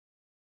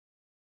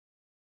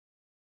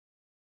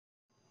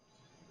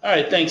All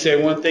right, thanks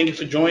everyone. Thank you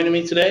for joining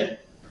me today.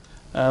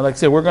 Like I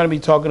said, we're going to be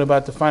talking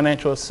about the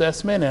financial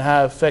assessment and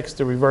how it affects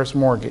the reverse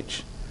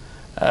mortgage.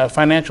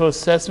 Financial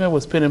assessment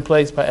was put in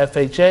place by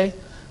FHA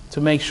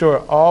to make sure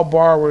all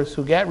borrowers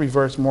who got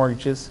reverse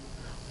mortgages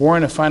were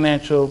in a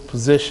financial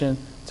position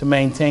to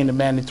maintain the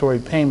mandatory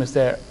payments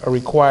that are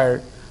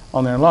required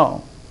on their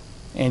loan.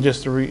 And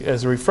just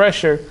as a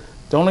refresher,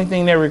 the only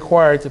thing they're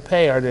required to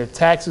pay are their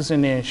taxes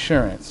and their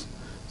insurance.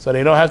 So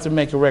they don't have to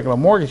make a regular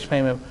mortgage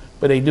payment,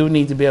 but they do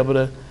need to be able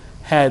to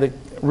have the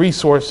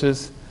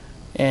resources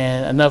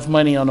and enough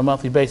money on a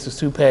monthly basis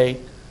to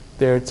pay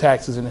their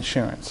taxes and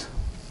insurance.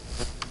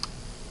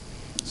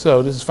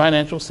 So this is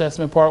financial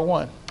assessment part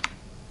one.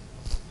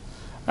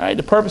 All right,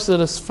 the purpose of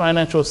this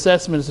financial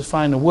assessment is to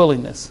find the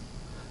willingness.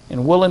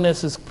 And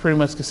willingness is pretty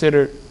much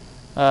considered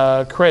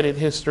credit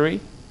history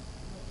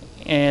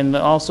and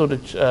also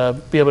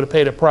to be able to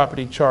pay the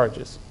property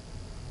charges.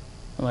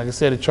 And like I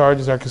said, the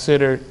charges are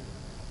considered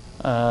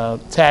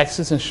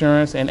taxes,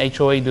 insurance, and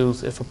HOA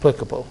dues if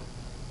applicable.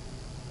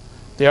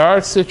 There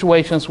are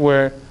situations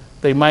where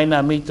they might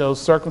not meet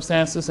those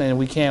circumstances and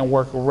we can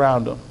work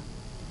around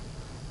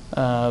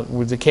them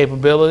with the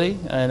capability,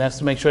 and that's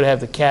to make sure they have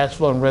the cash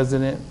flow and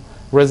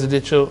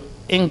residential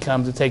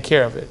income to take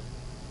care of it.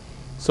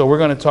 So we're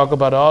going to talk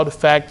about all the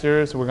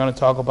factors. We're going to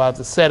talk about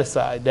the set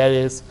aside. That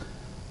is,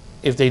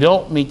 if they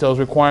don't meet those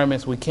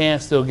requirements, we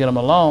can still get them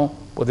a loan,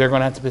 but they're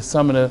going to have to pay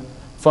some of the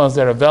funds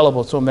that are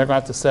available to them. They're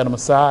going to have to set them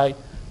aside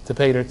to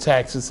pay their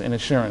taxes and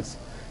insurance.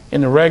 In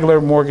the regular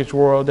mortgage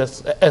world,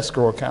 that's an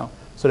escrow account.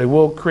 So they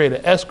will create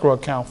an escrow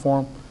account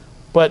for them,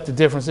 but the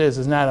difference is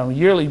it's not on a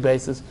yearly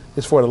basis,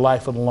 it's for the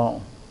life of the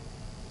loan.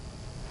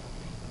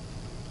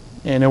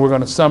 And then we're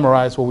going to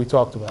summarize what we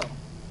talked about.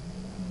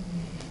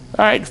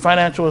 All right,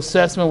 financial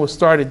assessment was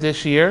started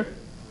this year.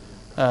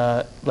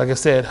 Like I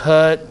said,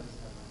 HUD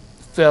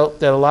felt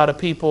that a lot of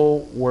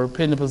people were put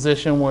in a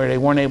position where they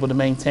weren't able to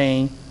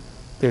maintain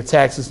their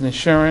taxes and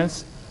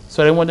insurance.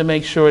 So they wanted to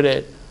make sure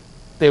that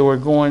we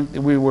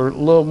were a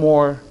little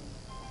more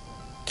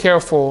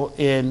careful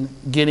in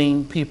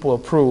getting people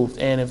approved.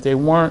 And if they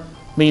weren't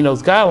meeting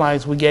those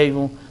guidelines, we gave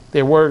them,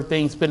 there were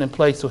things put in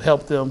place to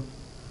help them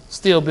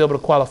still be able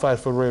to qualify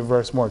for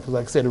reverse mortgage.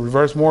 Like I said, a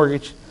reverse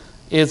mortgage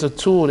is a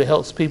tool that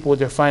helps people with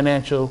their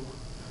financial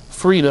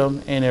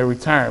freedom and their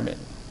retirement.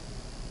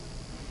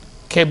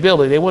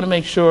 Capability, they want to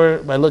make sure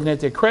by looking at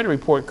their credit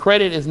report,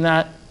 credit is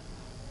not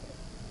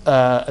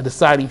a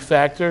deciding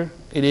factor,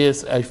 it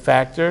is a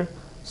factor.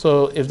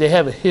 So if they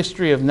have a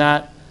history of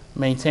not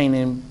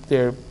maintaining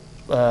their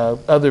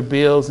other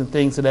bills and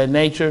things of that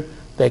nature,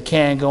 that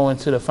can go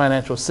into the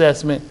financial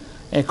assessment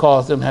and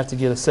cause them to have to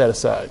get a set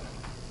aside.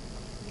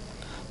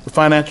 The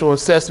financial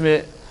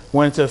assessment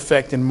went into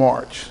effect in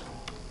March.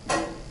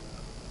 All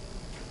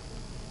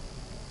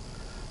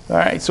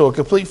right, so a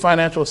complete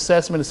financial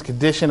assessment is a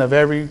condition of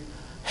every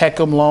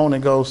HECM loan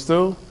that goes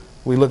through.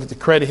 We look at the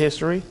credit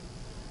history,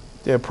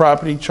 their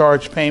property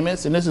charge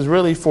payments, and this is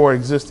really for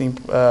existing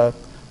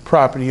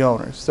property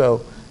owners.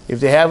 So if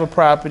they have a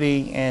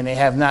property and they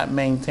have not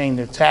maintained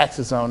their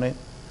taxes on it,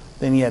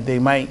 then yeah, they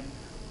might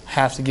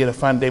have to get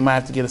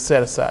a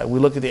set aside. We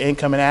look at the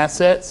income and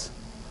assets,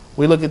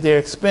 we look at their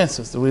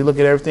expenses, we look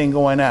at everything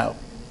going out,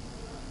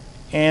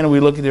 and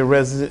we look at their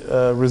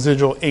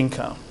residual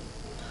income.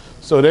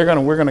 So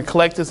we're gonna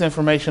collect this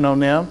information on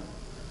them.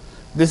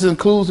 This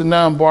includes the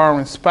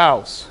non-borrowing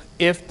spouse,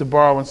 if the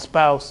borrowing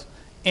spouse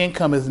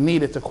income is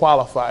needed to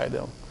qualify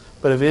them.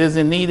 But if it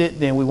isn't needed,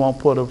 then we won't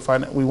pull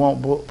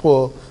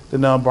the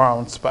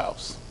non-borrowing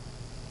spouse.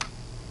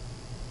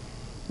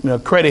 You know,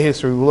 credit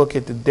history, we look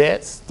at the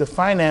debts, the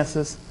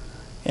finances,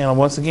 and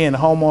once again, the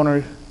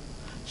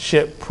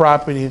homeownership,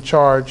 property, and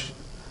charge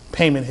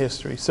payment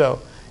history.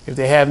 So if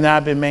they have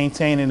not been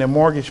maintaining their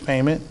mortgage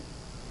payment,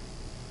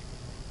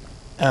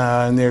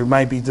 and there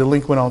might be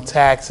delinquent on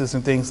taxes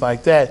and things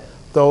like that,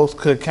 those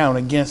could count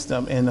against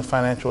them in the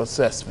financial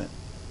assessment.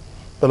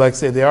 But like I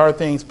said, there are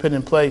things put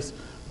in place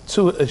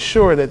to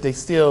assure that they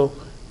still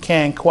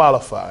can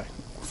qualify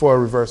for a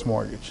reverse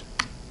mortgage.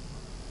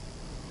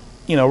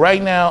 You know,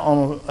 right now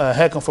on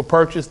HECM for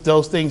purchase,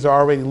 those things are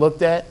already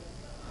looked at.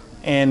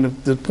 And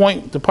the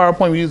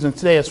PowerPoint we're using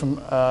today is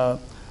from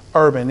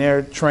Urban,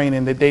 their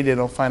training that they did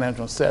on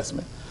financial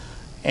assessment.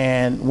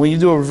 And when you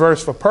do a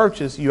reverse for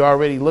purchase, you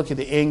already look at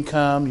the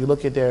income, you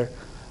look at their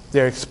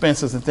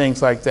expenses and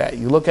things like that.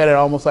 You look at it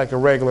almost like a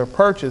regular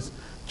purchase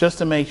just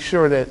to make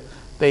sure that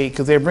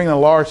because they're bringing a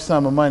large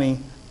sum of money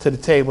to the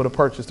table to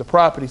purchase the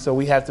property, so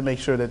we have to make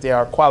sure that they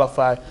are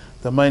qualified,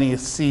 the money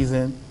is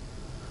seasoned,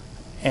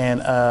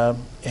 and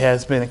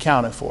has been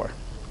accounted for.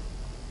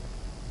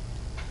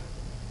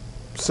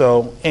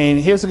 So, and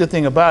here's the good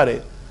thing about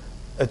it.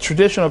 A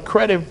traditional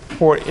credit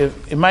report,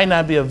 it might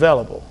not be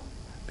available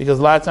because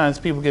a lot of times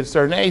people get a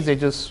certain age, they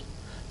just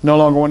no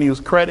longer want to use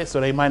credit,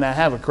 so they might not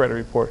have a credit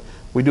report.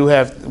 We do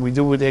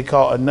what they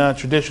call a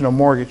non-traditional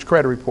mortgage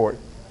credit report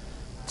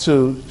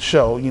to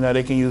show, you know,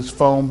 they can use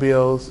phone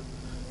bills,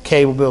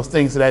 cable bills,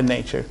 things of that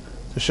nature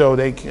to show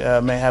they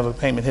may have a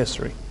payment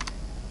history.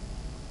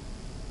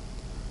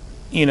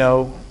 you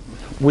know,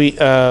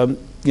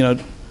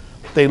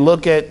 they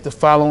look at the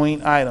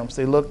following items.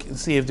 They look and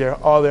see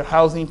if all their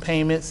housing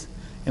payments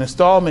and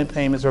installment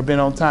payments are been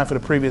on time for the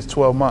previous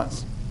 12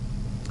 months.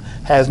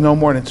 Has no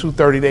more than 2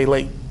 30-day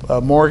late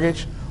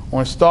mortgage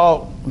or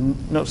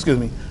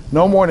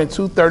no more than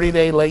 2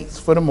 30-day lates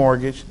for the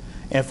mortgage,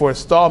 and for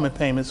installment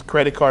payments,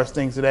 credit cards,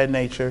 things of that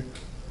nature,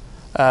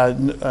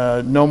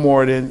 no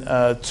more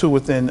than 2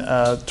 within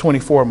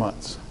 24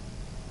 months.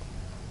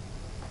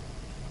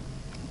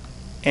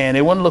 And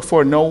they want to look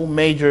for no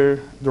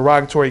major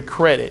derogatory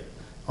credit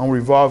on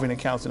revolving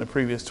accounts in the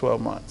previous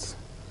 12 months.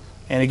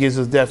 And it gives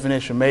us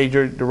definition.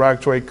 Major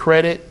derogatory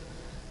credit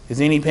is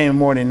any payment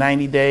more than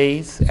 90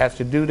 days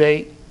after due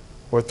date,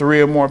 or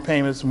 3 or more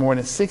payments more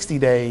than 60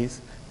 days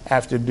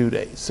after due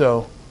date.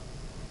 So,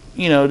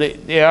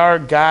 there are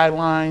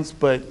guidelines,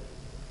 but,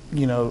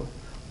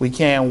 we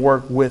can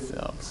work with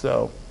them.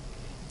 So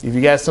if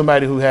you got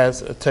somebody who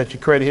has a touchy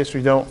credit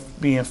history, don't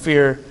be in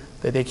fear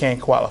that they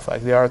can't qualify.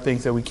 There are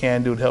things that we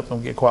can do to help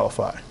them get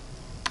qualified.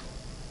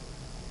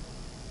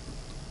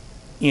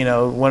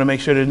 Want to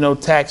make sure there's no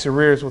tax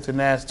arrears within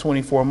the last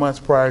 24 months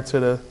prior to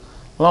the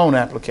loan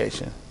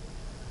application.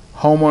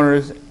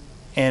 Homeowners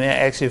and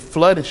actually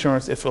flood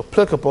insurance, if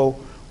applicable,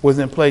 was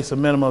in place a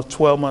minimum of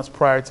 12 months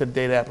prior to the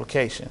date of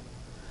application.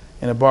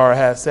 And the borrower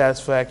has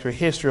satisfactory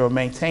history of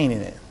maintaining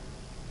it.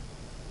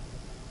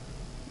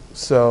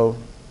 So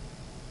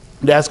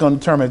that's going to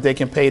determine if they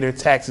can pay their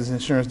taxes and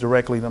insurance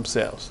directly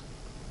themselves.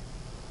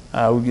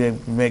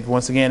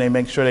 Once again, they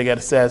make sure they got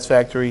a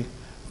satisfactory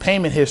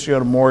payment history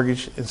on the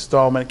mortgage,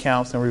 installment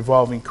accounts, and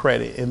revolving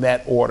credit in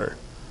that order.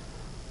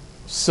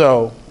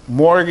 So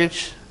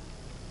mortgage,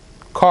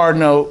 car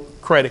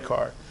note, credit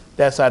card.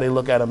 That's how they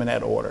look at them in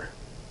that order.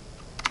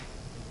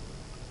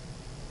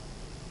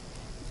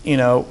 We're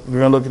going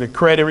to look at the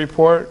credit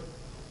report.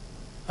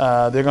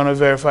 They're going to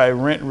verify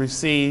rent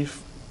received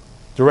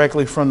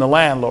directly from the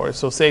landlord.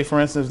 So say, for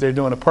instance, they're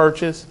doing a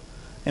purchase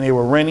and they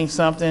were renting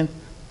something,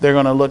 they're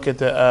going to look at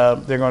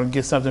they're going to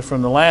get something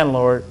from the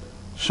landlord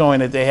showing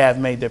that they have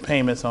made their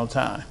payments on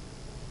time.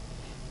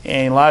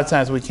 And a lot of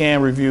times we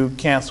can review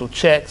canceled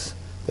checks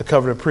that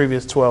cover the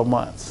previous 12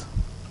 months.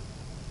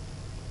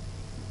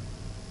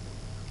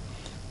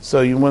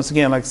 So once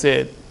again, like I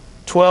said,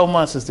 12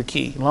 months is the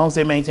key, as long as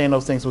they maintain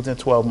those things within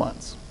 12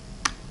 months.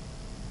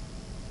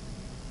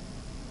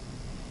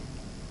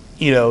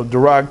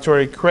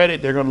 Derogatory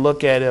credit, they're going to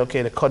look at it,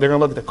 they're going to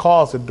look at the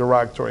cause of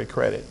derogatory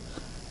credit.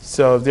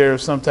 So if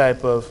there's some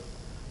type of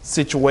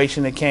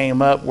situation that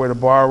came up where the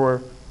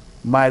borrower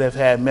might have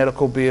had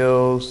medical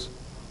bills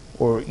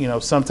or,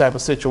 some type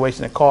of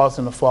situation that caused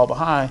them to fall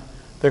behind,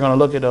 they're going to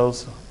look at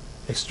those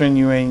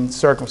extenuating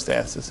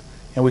circumstances,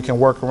 and we can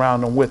work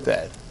around them with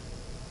that.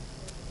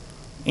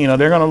 They're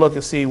going to look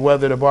and see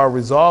whether the borrower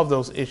resolved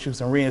those issues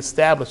and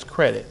reestablish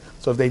credit.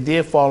 So if they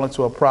did fall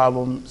into a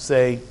problem,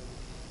 say,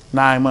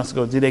 9 months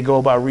ago, did they go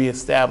about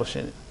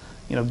reestablishing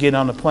it? Get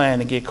on the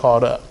plan and get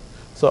caught up.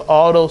 So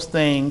all those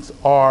things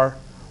are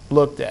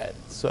looked at.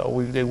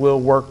 So they will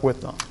work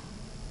with them.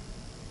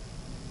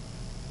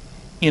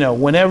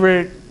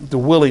 Whenever the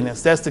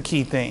willingness, that's the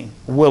key thing,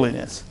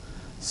 willingness.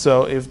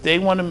 So if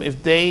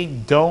they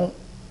don't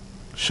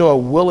show a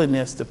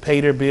willingness to pay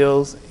their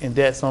bills and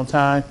debts on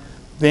time,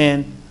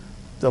 then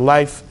the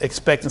life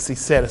expectancy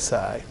set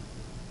aside.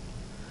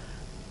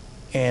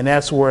 And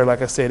that's where,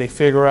 like I said, they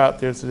figure out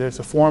there's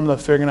a formula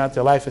figuring out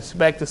their life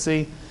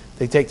expectancy.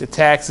 They take the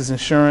taxes,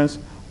 insurance,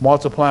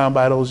 multiply them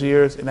by those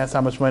years, and that's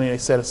how much money they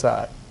set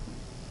aside.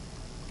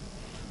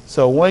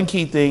 So one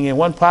key thing and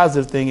one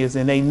positive thing is,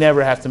 and they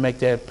never have to make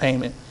that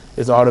payment,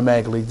 is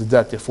automatically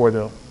deducted for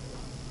them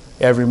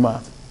every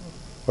month.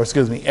 Or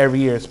every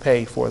year is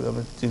paid for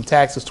them. In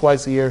taxes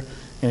twice a year,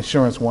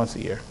 insurance once a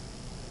year.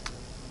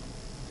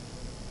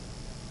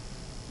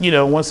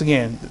 Once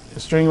again,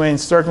 extenuating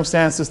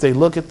circumstances, they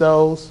look at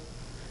those,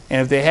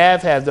 and if they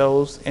have had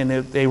those, and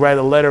if they write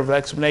a letter of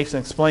explanation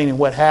explaining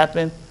what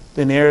happened,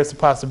 then there is a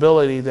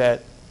possibility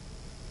that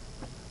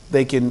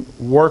they can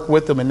work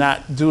with them and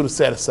not do the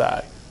set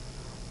aside.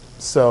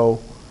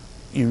 So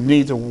you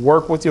need to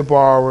work with your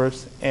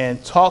borrowers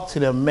and talk to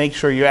them, make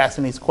sure you're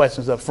asking these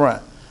questions up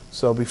front.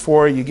 So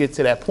before you get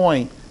to that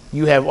point,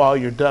 you have all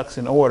your ducks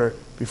in order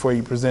before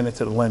you present it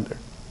to the lender.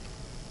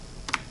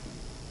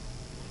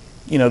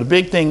 The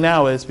big thing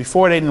now is,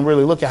 before they didn't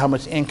really look at how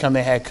much income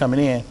they had coming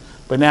in,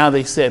 but now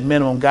they set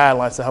minimum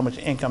guidelines to how much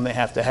income they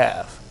have to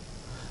have.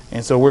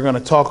 And so we're going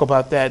to talk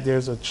about that.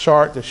 There's a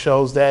chart that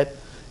shows that.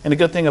 And the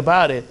good thing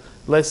about it,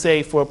 let's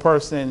say for a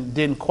person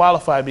didn't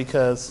qualify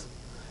because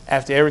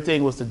after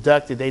everything was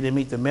deducted, they didn't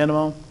meet the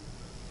minimum,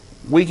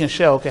 we can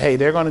show, hey,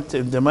 they're going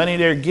to, the money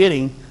they're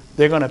getting,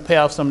 they're going to pay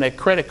off some of that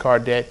credit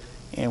card debt.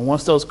 And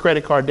once those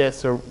credit card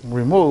debts are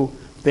removed,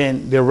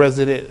 then their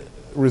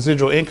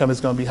residual income is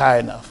going to be high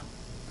enough.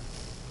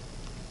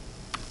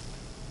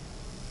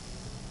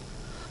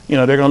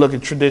 They're going to look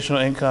at traditional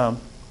income,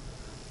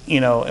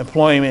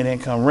 employment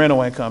income,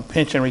 rental income,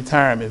 pension,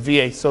 retirement,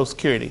 VA, Social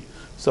Security.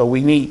 So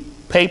we need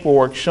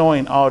paperwork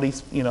showing all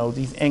these,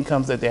 these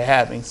incomes that they're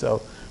having.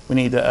 So we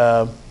need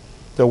to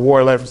the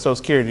award letter from Social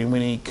Security. We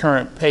need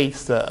current pay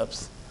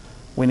stubs.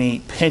 We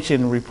need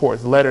pension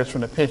reports, letters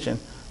from the pension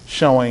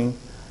showing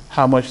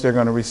how much they're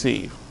going to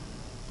receive.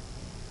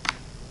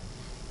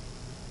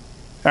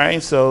 All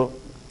right, so,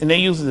 and they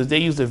use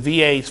the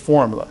VA's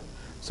formula.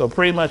 So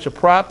pretty much a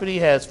property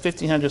has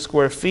 1,500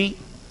 square feet.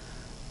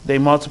 They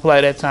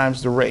multiply that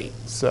times the rate.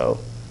 So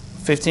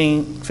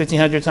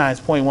 1,500 times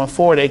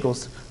 0.14, that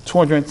equals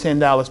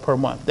 $210 per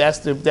month.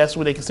 That's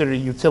what they consider the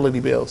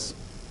utility bills,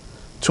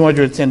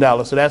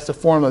 $210. So that's the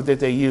formula that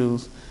they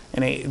use,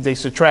 and they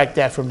subtract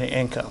that from their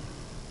income.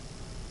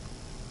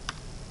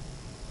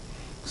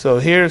 So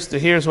here's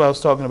what I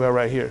was talking about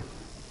right here.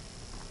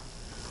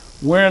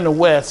 We're in the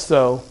West,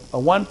 so a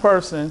one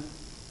person,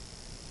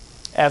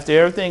 after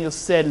everything is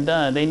said and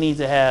done, they need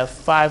to have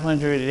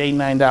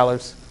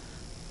 $589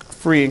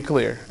 free and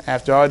clear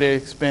after all their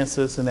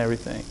expenses and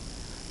everything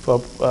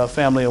for a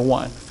family of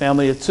one.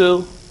 Family of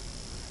two,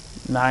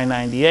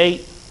 $998,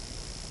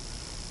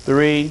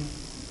 three,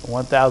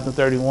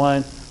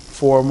 $1,031,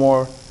 four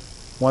more,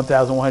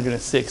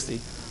 $1,160.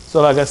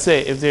 So like I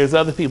said, if there's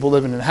other people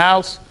living in the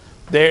house,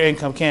 their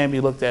income can be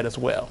looked at as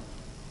well.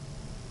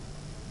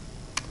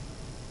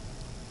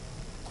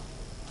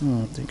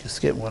 I think you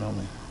skipped one on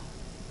me.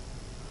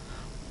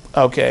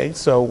 Okay,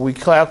 so we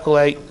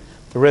calculate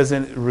the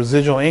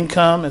residual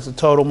income as the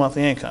total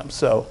monthly income.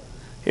 So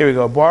here we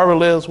go. Barbara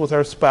lives with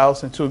her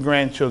spouse and two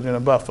grandchildren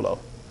in Buffalo.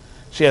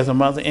 She has a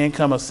monthly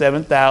income of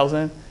 $7,000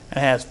 and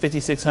has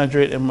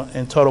 $5,600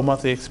 in total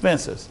monthly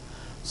expenses.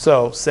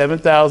 So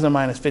 $7,000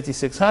 minus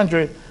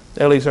 $5,600,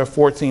 that leaves her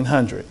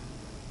 $1,400.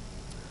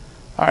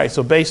 All right,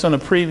 so based on the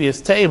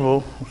previous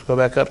table, let's go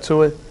back up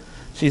to it.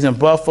 She's in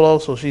Buffalo,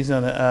 so she's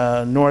in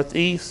the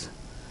Northeast.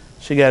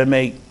 She got to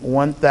make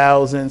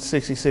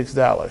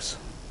 $1,066.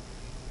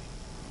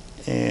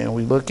 And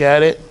we look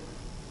at it,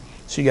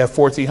 she got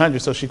 $1,400,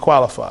 so she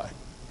qualified.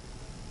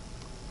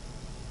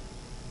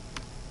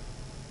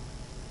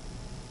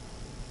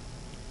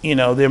 You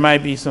know, there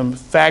might be some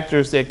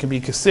factors that can be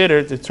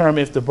considered to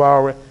determine if the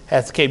borrower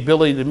has the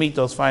capability to meet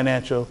those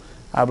financial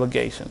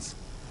obligations.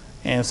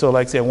 And so,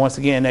 like I said, once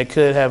again, that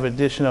could have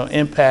additional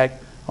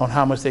impact on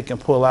how much they can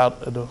pull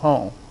out of the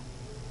home.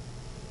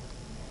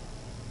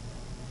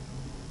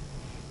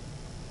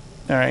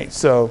 All right,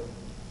 so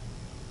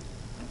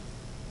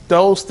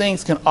those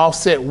things can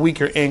offset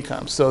weaker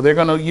income. So they're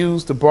going to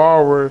use the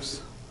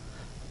borrowers,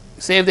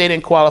 say if they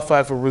didn't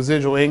qualify for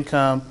residual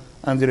income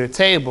under their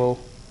table,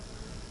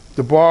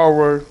 the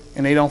borrower,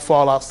 and they don't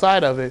fall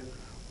outside of it,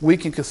 we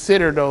can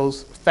consider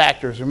those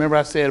factors. Remember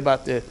I said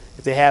about if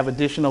they have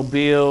additional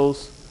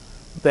bills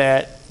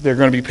that they're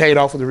going to be paid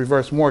off with a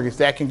reverse mortgage,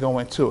 that can go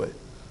into it.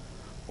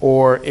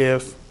 Or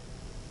if,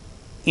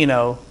 you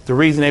know, the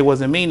reason they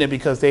wasn't meeting it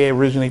because they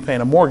originally paid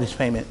a mortgage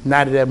payment.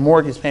 Now that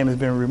mortgage payment has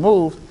been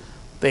removed,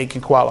 they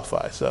can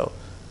qualify. So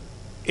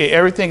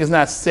everything is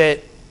not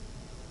set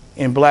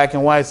in black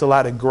and white. It's a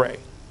lot of gray.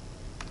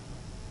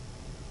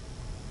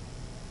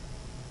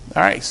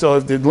 All right, so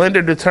if the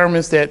lender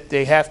determines that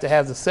they have to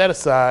have the set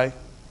aside,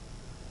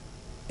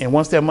 and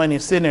once that money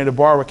is sitting there, the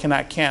borrower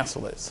cannot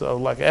cancel it. So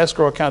like an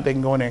escrow account, they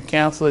can go in there and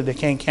cancel it. They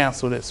can't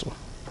cancel this one.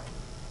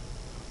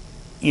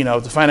 You know,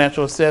 if the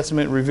financial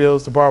assessment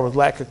reveals the borrower's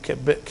lack of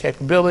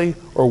capability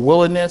or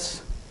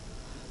willingness,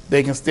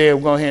 they can still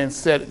go ahead and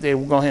set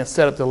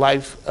up the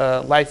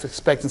life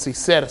expectancy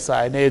set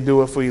aside. They'll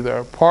do it for either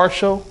a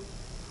partial,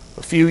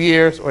 a few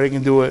years, or they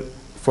can do it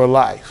for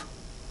life.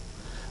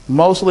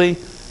 Mostly,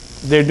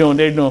 they're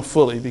doing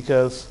fully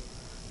because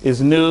it's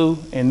new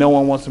and no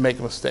one wants to make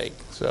a mistake.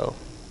 So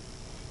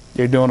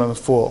they're doing it in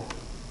full.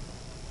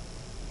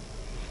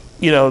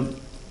 You know,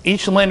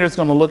 each lender is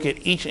going to look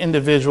at each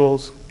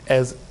individual's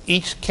as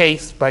each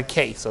case by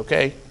case,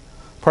 okay?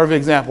 Perfect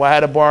example, I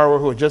had a borrower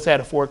who had just had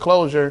a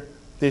foreclosure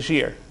this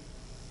year.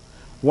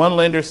 One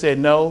lender said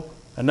no,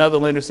 another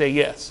lender said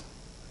yes,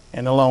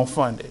 and the loan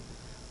funded.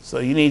 So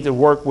you need to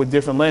work with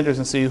different lenders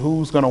and see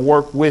who's going to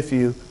work with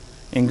you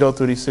and go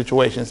through these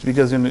situations.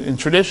 Because in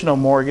traditional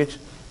mortgage,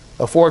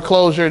 a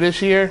foreclosure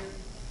this year,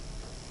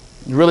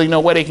 you really know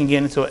way they can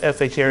get into an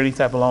FHA or any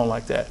type of loan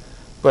like that.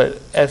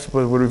 But with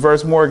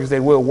reverse mortgage, they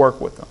will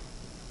work with them.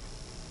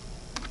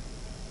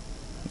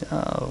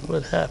 Oh,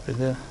 what happened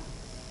there?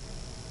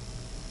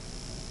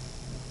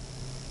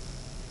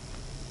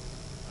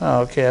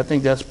 Oh, okay, I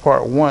think that's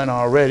part one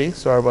already.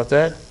 Sorry about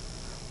that.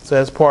 So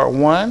that's part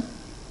one.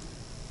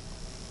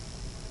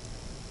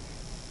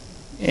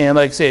 And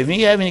like I said, if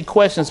you have any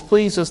questions,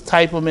 please just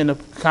type them in the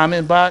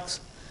comment box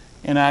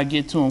and I'll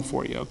get to them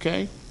for you,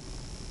 okay?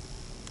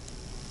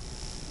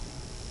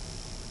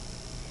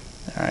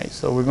 All right,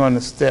 so we're going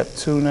to step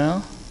 2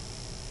 now.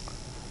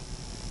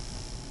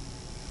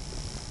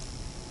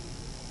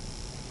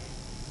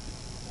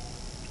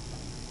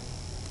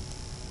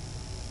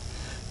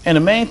 And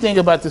the main thing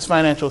about this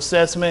financial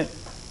assessment,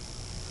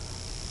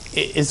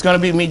 it's going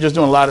to be me just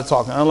doing a lot of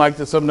talking. Unlike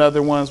some of the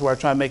other ones where I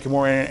try to make it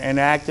more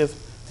interactive,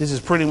 this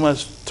is pretty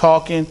much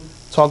talking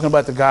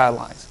about the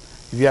guidelines.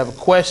 If you have a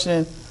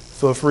question,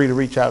 feel free to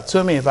reach out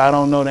to me. If I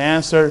don't know the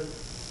answer,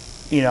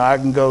 we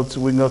can go to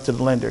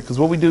the lender. Because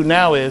what we do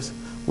now is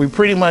we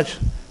pretty much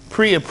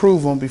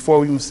pre-approve them before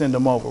we even send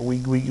them over.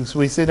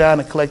 We sit down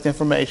and collect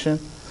information,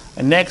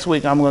 and next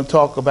week I'm going to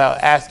talk about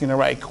asking the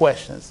right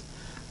questions.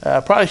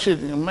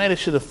 Maybe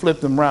should have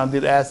flipped them around,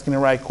 did asking the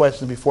right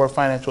questions before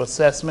financial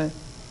assessment.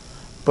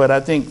 But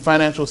I think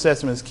financial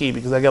assessment is key,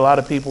 because I get a lot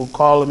of people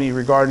calling me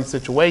regarding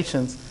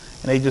situations,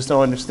 and they just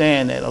don't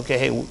understand that, okay,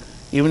 hey,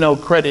 even though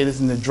credit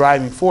isn't the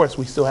driving force,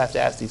 we still have to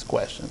ask these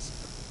questions.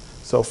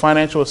 So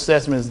financial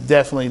assessment is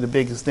definitely the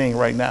biggest thing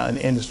right now in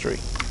the industry.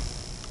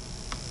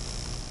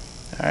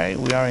 All right,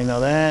 we already know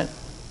that.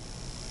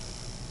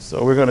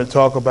 So we're going to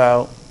talk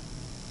about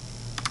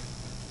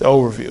the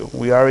overview.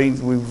 We've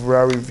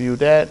already reviewed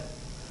that.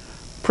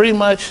 Pretty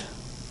much,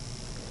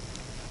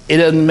 it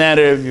doesn't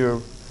matter if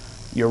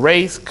your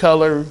race,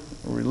 color,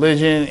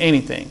 religion,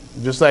 anything.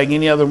 Just like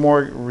any other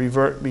mortgage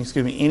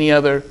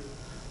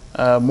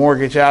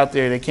out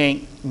there, they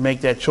can't make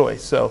that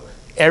choice. So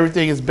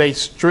everything is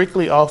based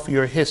strictly off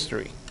your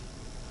history.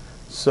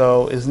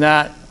 So it's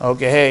not,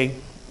 okay, hey,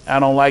 I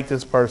don't like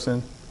this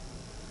person.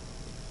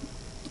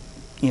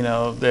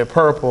 They're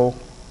purple,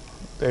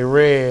 they're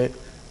red,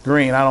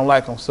 green, I don't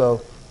like them,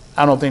 so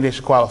I don't think they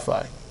should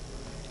qualify.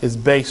 It's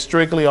based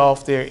strictly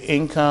off their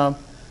income,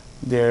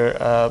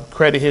 their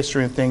credit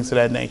history, and things of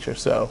that nature.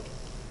 So,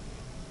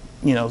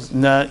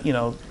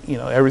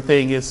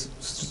 everything is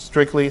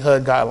strictly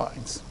HUD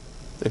guidelines.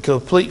 The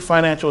complete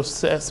financial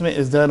assessment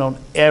is done on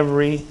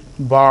every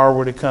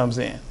borrower that comes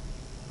in.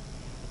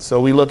 So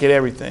we look at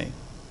everything.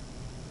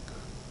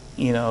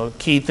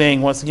 Key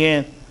thing, once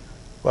again,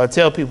 I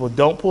tell people,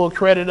 don't pull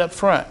credit up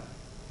front.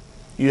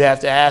 You have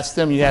to ask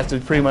them, you have to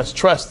pretty much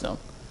trust them.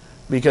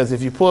 Because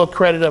if you pull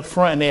credit up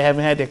front and they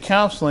haven't had their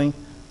counseling,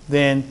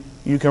 then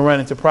you can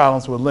run into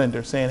problems with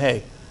lenders saying,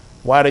 hey,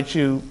 why did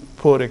you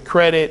pull the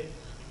credit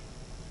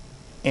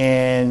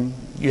and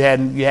you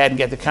hadn't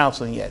got the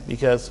counseling yet?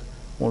 Because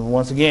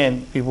once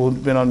again, people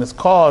who've been on this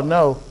call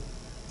know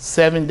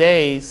 7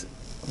 days,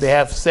 they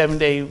have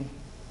 7-day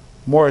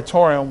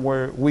moratorium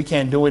where we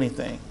can't do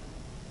anything.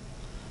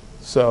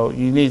 So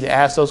you need to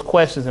ask those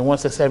questions, and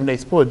once the 7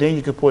 days pulled, then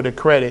you can pull the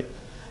credit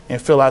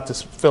and fill out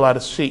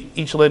a sheet.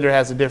 Each lender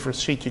has a different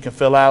sheet you can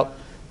fill out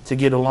to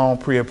get a loan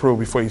pre-approved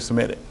before you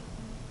submit it.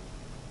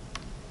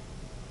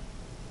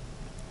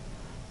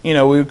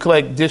 We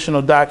collect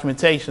additional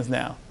documentations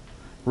now.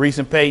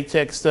 Recent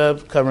paycheck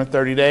stubs covering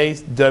 30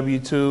 days,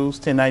 W-2s,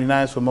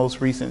 1099s for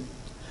most recent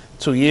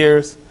 2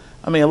 years.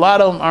 A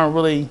lot of them aren't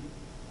really,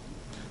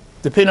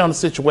 depending on the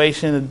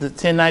situation, the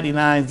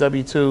 1099s,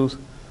 W-2s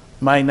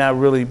might not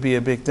really be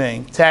a big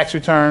thing. Tax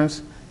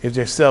returns, if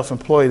they're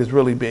self-employed, is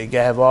really big. You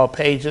gotta have all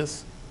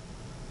pages.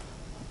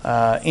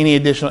 Any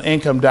additional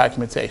income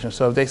documentation.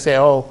 So if they say,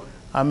 oh,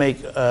 I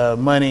make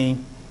money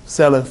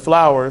selling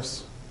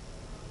flowers,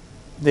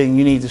 then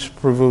you need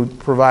to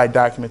provide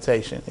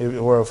documentation in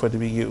order for it to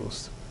be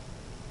used.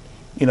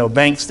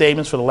 Bank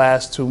statements for the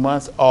last 2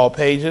 months, all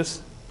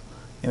pages.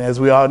 And as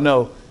we all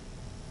know,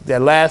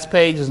 that last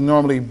page is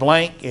normally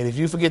blank, and if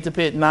you forget to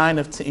put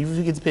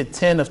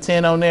 10 of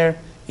 10 on there,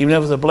 even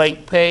if it's a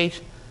blank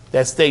page,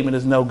 that statement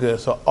is no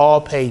good. So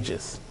all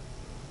pages.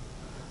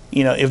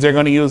 If they're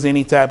going to use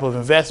any type of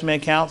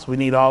investment accounts, we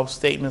need all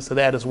statements of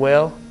that as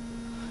well.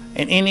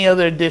 And any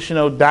other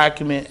additional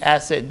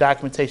asset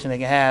documentation they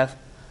can have.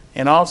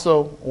 And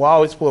also, we'll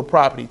always pull a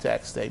property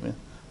tax statement.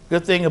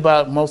 Good thing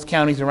about most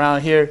counties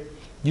around here,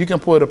 you can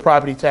pull the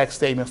property tax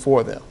statement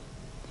for them.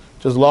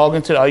 Just log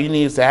into it. All you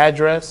need is the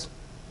address,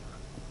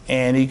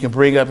 and you can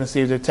bring up and see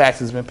if their tax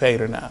has been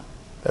paid or not.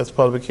 That's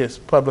public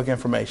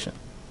information.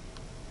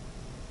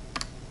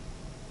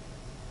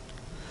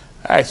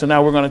 All right, so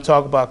now we're going to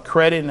talk about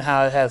credit and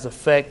how it has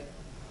effect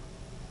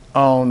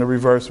on the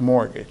reverse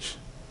mortgage.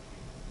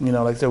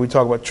 Like I said, we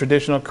talk about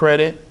traditional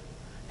credit,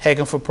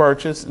 Hagen for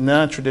purchase,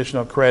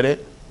 non-traditional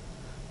credit,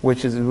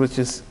 which is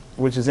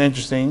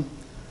interesting.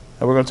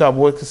 And we're going to talk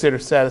about what's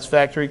considered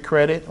satisfactory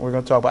credit. We're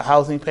going to talk about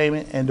housing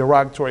payment and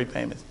derogatory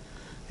payments.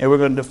 And we're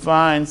going to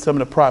define some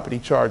of the property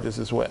charges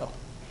as well.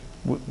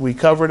 We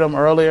covered them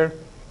earlier,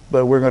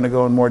 but we're going to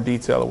go in more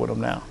detail with them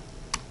now.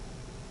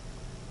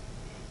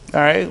 All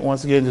right,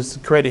 once again, just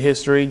the credit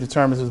history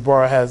determines if the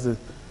borrower has to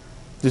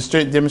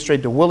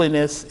demonstrate the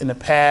willingness in the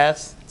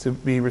past to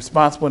be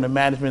responsible in the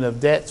management of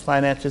debts,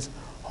 finances,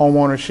 home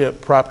ownership,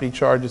 property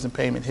charges, and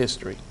payment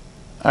history.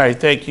 All right,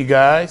 thank you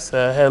guys.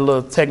 Had a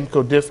little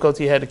technical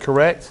difficulty I had to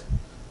correct.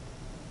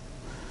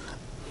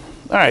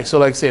 All right, so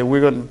like I said,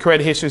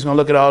 credit history is going to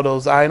look at all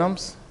those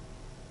items.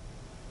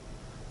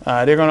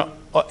 They're going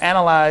to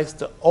analyze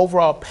the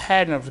overall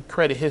pattern of the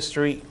credit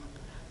history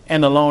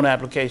and the loan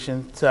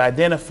application to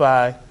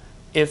identify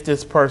if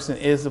this person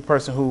is the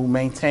person who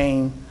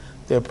maintained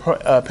their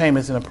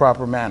payments in a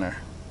proper manner.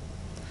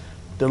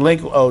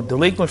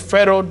 Delinquent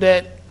federal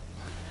debt,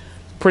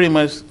 pretty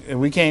much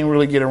we can't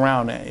really get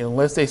around that.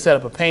 Unless they set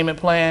up a payment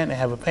plan and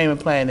have a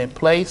payment plan in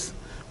place,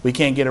 we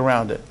can't get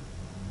around it.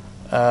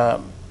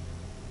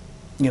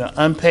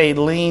 Unpaid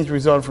liens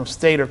resulting from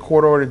state or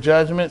court order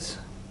judgments.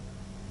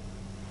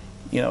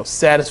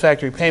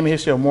 Satisfactory payment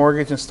history of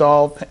mortgage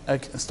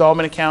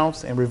installment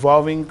accounts and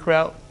revolving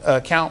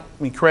account,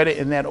 credit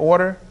in that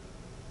order.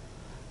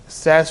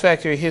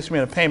 Satisfactory history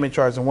of payment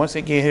charges, and once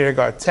again here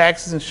are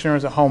taxes,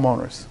 insurance, and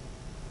homeowners.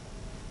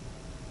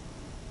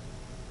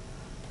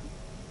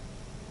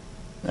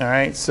 All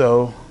right,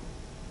 so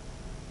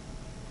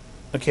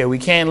okay, we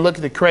can look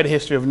at the credit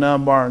history of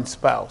non-borrowing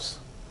spouse.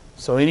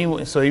 So even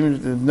if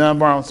the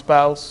non-borrowing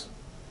spouse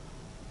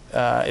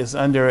is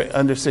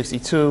under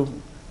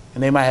 62,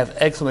 and they might have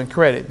excellent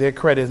credit, their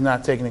credit is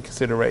not taken into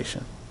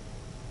consideration.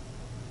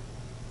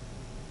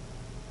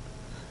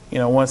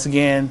 Once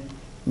again,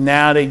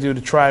 now they do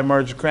the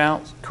tri-merge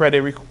accounts,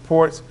 credit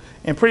reports,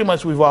 and pretty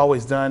much we've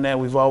always done that.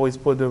 We've always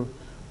put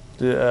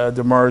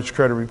the merged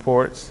credit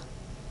reports.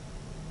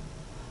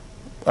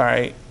 All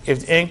right,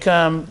 if the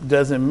income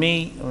doesn't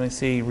meet, let me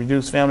see,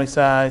 reduced family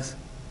size.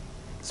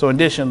 So in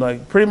addition,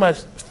 like pretty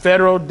much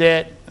federal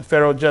debt,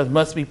 federal judgment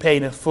must be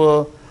paid in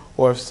full,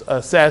 or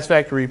a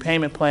satisfactory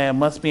repayment plan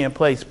must be in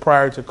place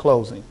prior to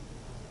closing.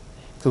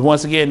 Because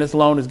once again, this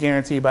loan is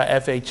guaranteed by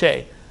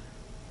FHA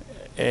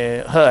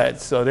and HUD,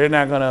 so they're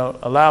not going to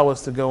allow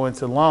us to go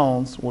into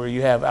loans where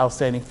you have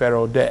outstanding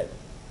federal debt.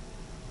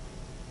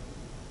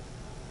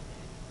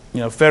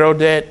 Federal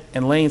debt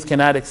and liens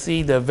cannot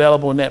exceed the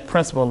available net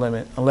principal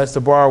limit unless the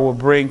borrower will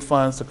bring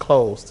funds to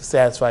close to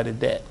satisfy the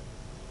debt.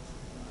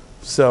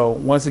 So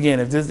once again,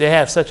 if they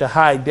have such a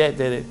high debt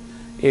that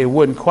it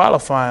wouldn't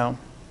qualify them,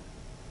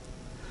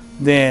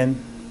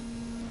 then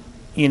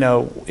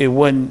it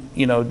wouldn't,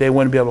 they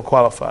wouldn't be able to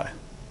qualify.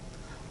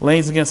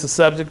 Liens against the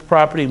subject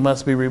property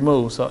must be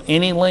removed. So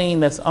any lien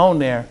that's on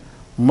there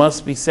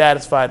must be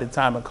satisfied at the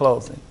time of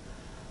closing.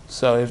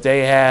 So if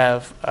they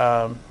have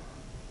a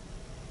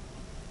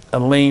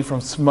lien from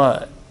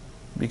SMUD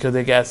because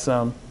they got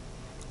some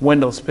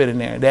windows put in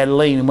there, that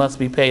lien must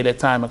be paid at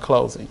time of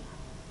closing.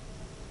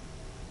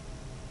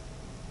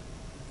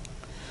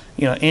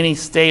 Any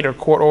state or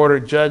court order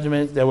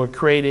judgments that were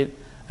created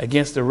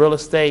against the real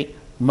estate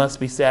must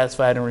be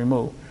satisfied and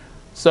removed.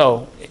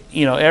 So,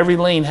 every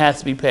lien has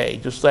to be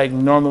paid. Just like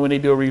normally when they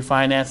do a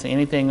refinancing,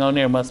 anything on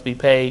there must be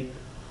paid.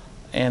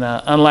 And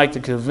unlike the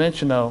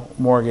conventional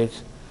mortgage,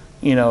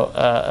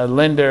 a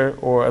lender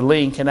or a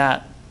lien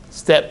cannot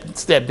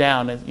step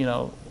down and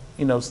go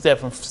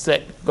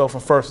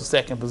from first to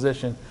second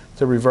position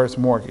to reverse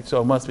mortgage.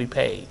 So it must be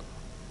paid.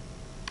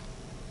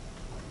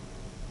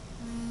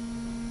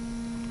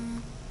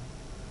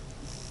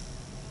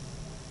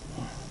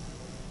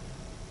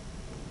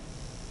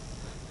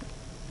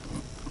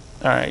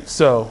 All right,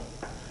 so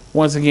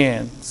once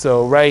again,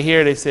 so right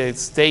here they said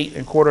state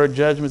and court order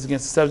judgments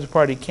against the subject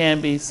party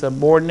can be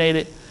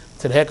subordinated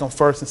to the HECM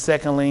first and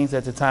second liens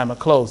at the time of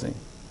closing.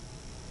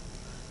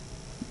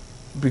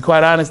 To be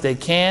quite honest, they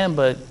can,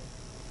 but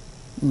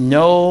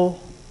nobody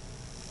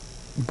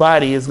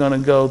is going to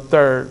go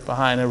third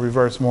behind a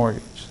reverse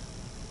mortgage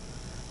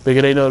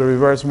because they know the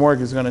reverse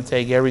mortgage is going to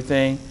take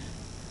everything,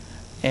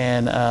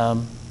 and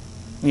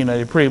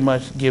they're pretty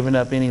much giving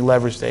up any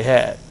leverage they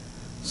had.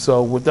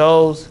 So with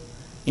those,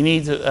 you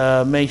need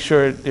to make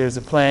sure there's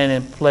a plan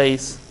in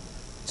place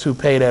to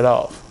pay that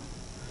off.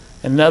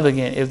 And another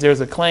again, if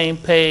there's a claim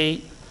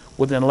paid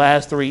within the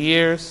last 3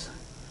 years,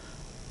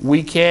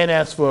 we can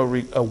ask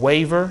for a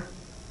waiver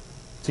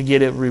to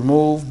get it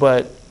removed,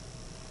 but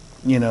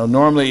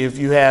normally if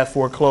you have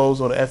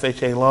foreclosed on an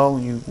FHA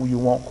loan, you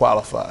won't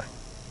qualify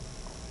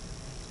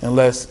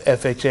unless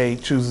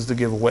FHA chooses to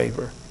give a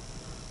waiver.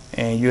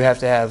 And you have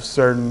to have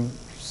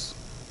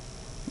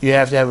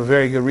a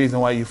very good reason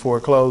why you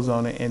foreclose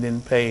on it and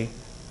then pay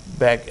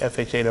back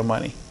FHA their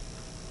money.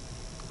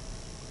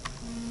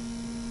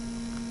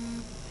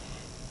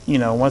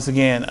 Once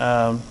again,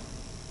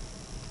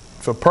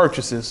 for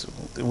purchases,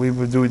 we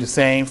would do the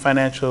same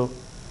financial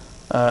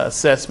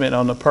assessment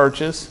on the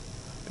purchase.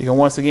 Because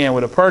once again,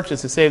 with a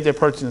purchase, say if they're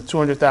purchasing a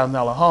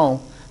 $200,000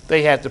 home,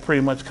 they have to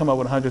pretty much come up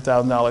with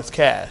 $100,000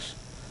 cash.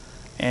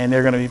 And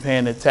they're going to be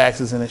paying the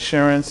taxes and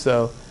insurance.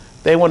 So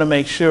they want to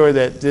make sure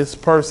that this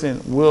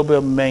person will be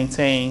able to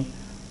maintain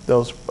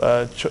those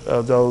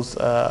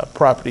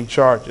property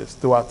charges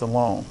throughout the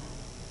loan.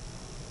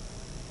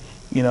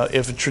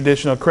 If a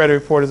traditional credit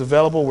report is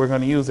available, we're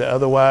going to use it.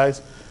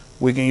 Otherwise,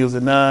 we can use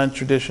a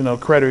non-traditional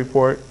credit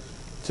report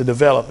to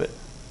develop it.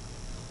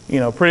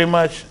 Pretty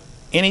much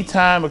any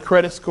time a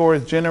credit score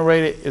is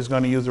generated, is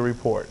going to use a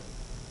report.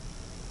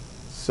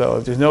 So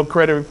if there's no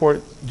credit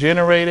report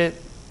generated,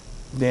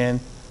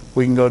 then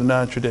we can go to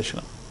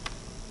non-traditional.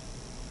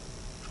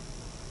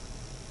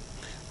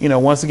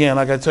 Once again,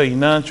 like I told you,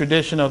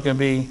 non-traditional can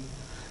be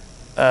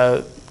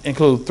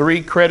include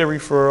 3 credit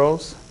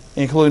referrals,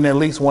 including at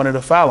least one of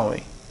the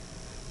following: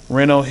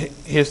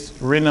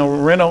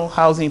 rental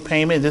housing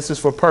payment. This is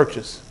for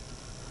purchase.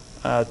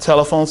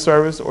 Telephone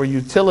service or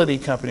utility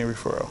company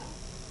referral.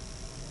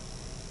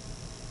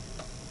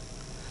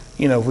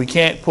 If we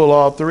can't pull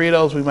all 3 of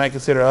those, we might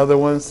consider other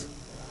ones.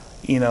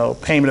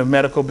 Payment of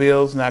medical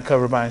bills not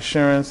covered by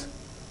insurance,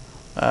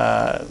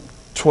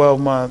 12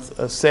 months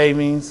of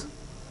savings,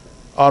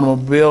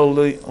 automobile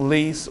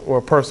lease,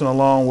 or personal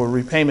loan with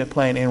repayment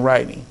plan in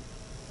writing.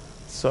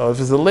 So if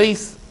it's a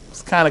lease,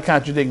 it's kind of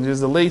contradicting. If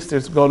it's a lease,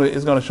 it's going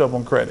to show up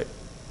on credit,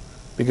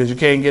 because you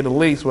can't get a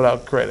lease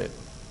without credit.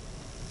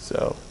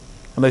 So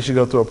unless you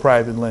go through a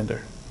private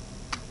lender.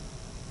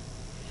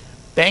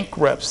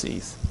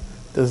 Bankruptcies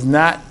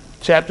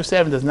Chapter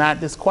 7 does not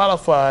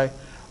disqualify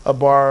a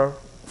borrower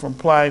from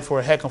applying for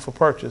a HECM for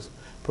purchase,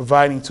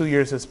 providing 2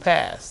 years has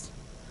passed.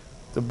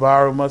 The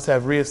borrower must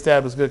have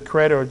reestablished good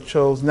credit or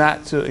chose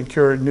not to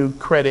incur new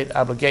credit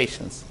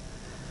obligations.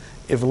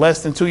 If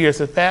less than 2 years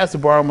have passed, the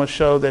borrower must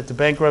show that the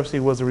bankruptcy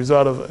was a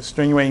result of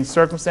extenuating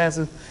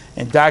circumstances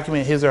and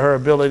document his or her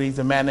ability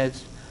to manage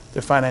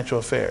their financial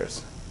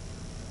affairs.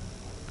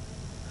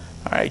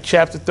 All right,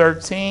 Chapter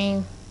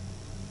 13.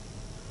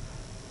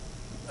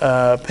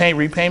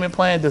 Repayment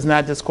plan does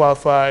not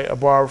disqualify a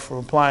borrower from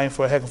applying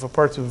for a HECM for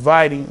purchase,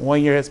 providing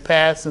 1 year has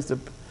passed since the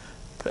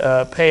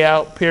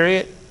payout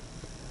period.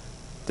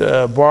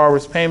 The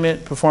borrower's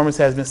payment performance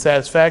has been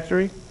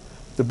satisfactory.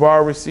 The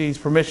borrower receives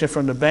permission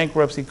from the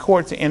bankruptcy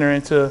court to enter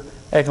into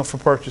HECM for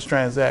purchase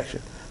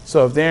transaction.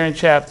 So if they're in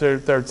Chapter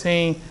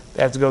 13,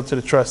 they have to go to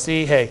the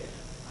trustee. Hey,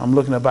 I'm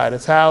looking to buy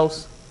this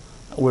house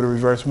with a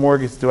reverse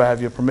mortgage. Do I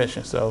have your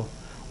permission? So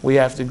we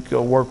have to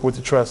go work with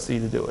the trustee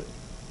to do it.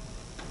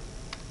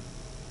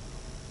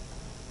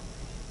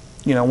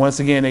 Once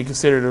again, they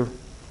consider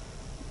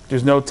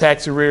there's no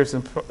tax arrears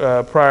in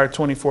prior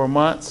 24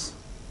 months.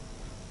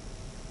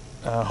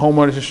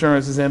 Homeowners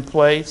insurance is in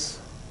place.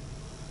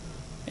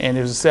 And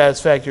there's a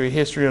satisfactory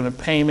history on the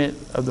payment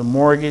of the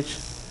mortgage,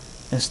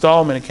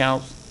 installment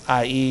accounts,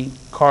 i.e.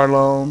 car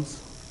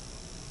loans,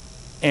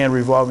 and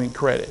revolving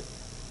credit.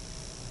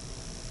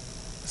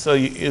 So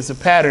it's a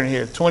pattern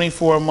here.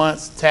 24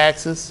 months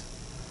taxes,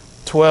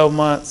 12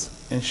 months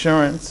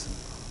insurance.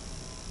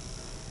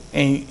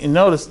 And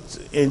notice,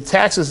 in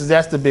taxes,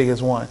 that's the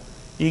biggest one.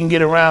 You can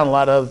get around a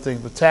lot of other things,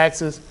 but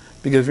taxes,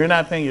 because if you're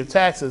not paying your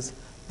taxes,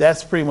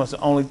 that's pretty much the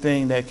only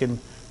thing that can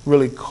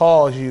really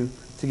cause you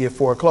to get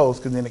foreclosed,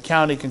 because then the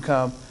county can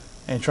come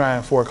and try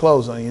and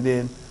foreclose on you.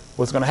 Then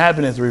what's going to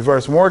happen is the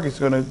reverse mortgage is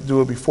going to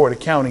do it before the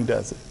county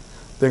does it.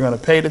 They're going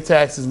to pay the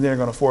taxes and they're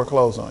going to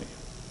foreclose on you.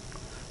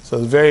 So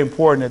it's very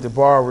important that the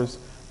borrowers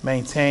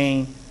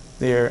maintain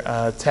their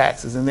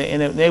taxes, and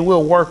they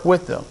will work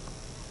with them.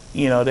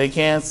 They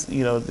can't,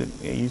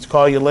 you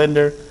call your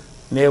lender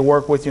and they'll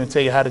work with you and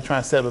tell you how to try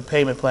and set up a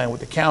payment plan with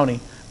the county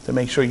to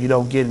make sure you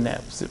don't get in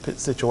that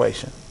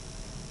situation.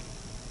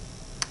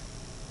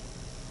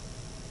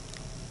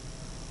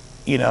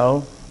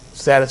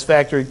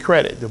 Satisfactory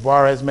credit. The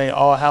borrower has made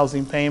all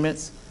housing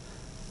payments,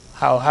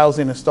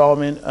 housing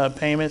installment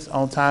payments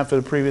on time for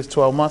the previous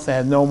 12 months and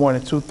has no more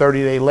than 2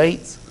 30-day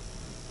lates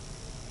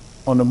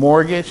on the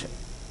mortgage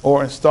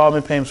or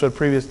installment payments for the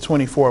previous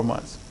 24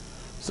 months.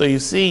 So you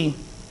see,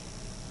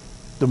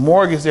 the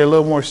mortgage, they're a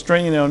little more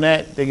stringent on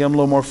that. They give them a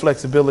little more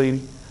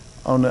flexibility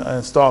on the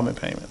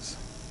installment payments.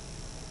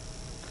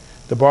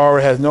 The borrower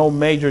has no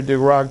major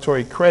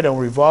derogatory credit on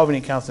revolving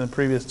accounts in the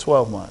previous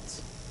 12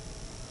 months.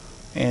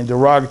 And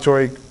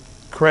derogatory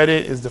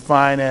credit is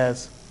defined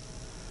as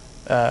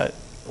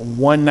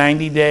 1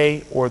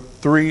 90-day or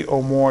 3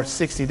 or more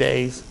 60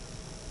 days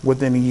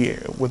within a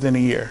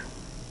year.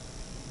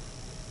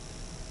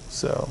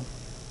 So,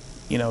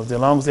 as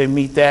long as they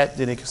meet that,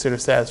 then they consider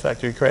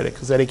satisfactory credit,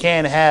 because they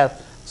can have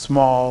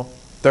small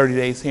 30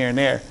 days here and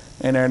there,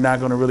 and they're not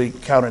going to really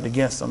count it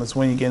against them. It's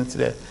when you get into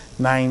the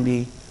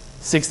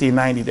 60 and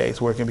 90 days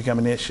where it can become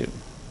an issue.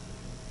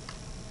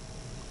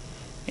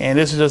 And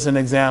this is just an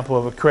example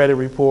of a credit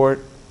report.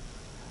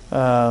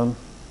 You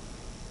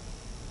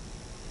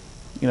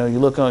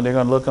look on, they're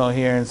going to look on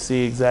here and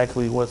see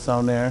exactly what's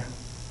on there.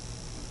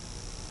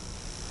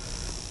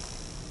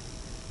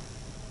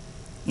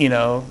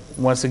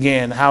 Once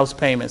again, house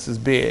payments is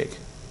big.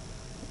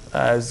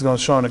 It's going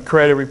to show on the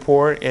credit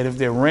report, and if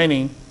they're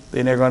renting,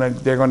 then they're going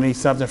to need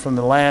something from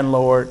the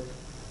landlord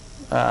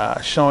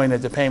showing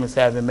that the payments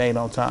have been made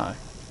on time.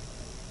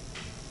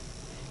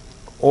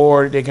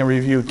 Or they can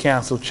review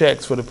canceled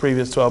checks for the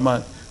previous 12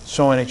 months,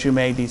 showing that you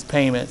made these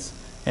payments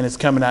and it's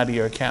coming out of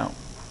your account.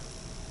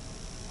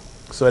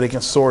 So they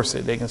can source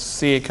it. They can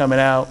see it coming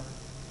out.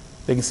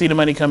 They can see the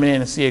money coming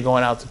in and see it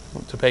going out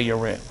to pay your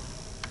rent.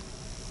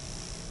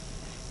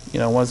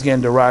 Once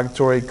again,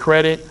 derogatory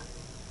credit.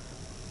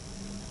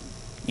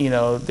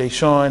 They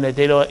showing that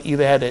they don't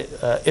either have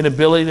the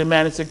inability to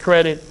manage the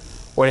credit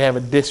or they have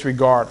a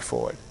disregard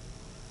for it.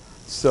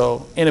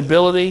 So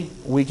inability,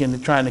 we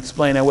can try and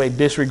explain that way.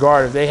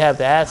 Disregard, if they have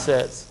the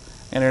assets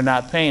and they're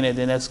not paying it,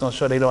 then that's going to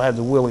show they don't have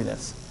the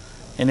willingness.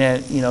 And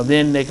then,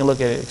 then they can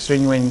look at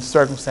extenuating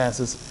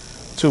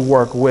circumstances to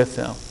work with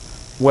them,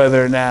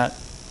 whether or not,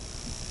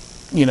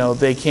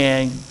 they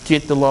can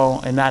get the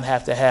loan and not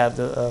have to have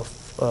the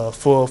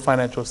full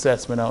financial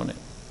assessment on it.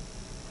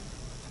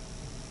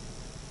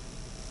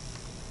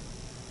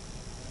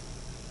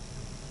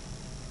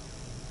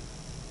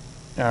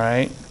 All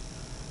right.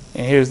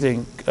 And here's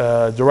the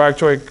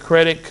derogatory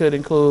credit could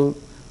include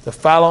the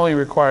following: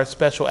 require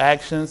special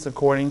actions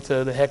according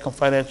to the HECM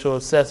financial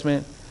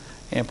assessment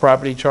and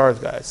property charge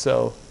guides.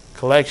 So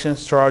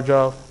collections,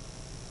 charge-off,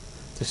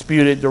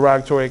 disputed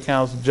derogatory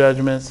accounts,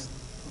 judgments,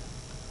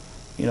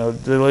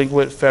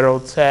 delinquent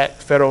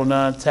federal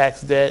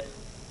non-tax debt,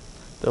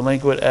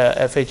 delinquent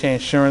FHA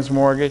insurance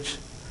mortgage,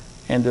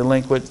 and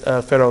delinquent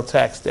federal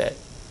tax debt.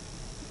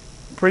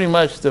 Pretty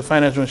much the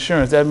financial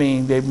insurance, that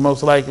means they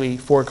most likely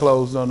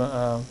foreclosed on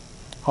a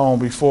home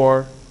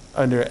before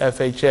under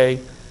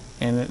FHA,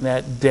 and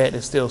that debt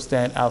is still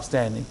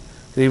outstanding.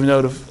 Even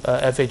though the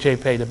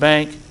FHA paid the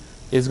bank,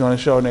 it's going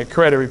to show in their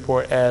credit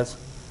report as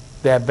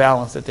that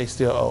balance that they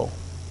still owe.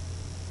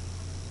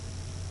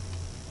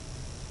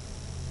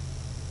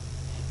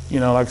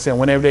 Like I said,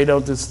 whenever they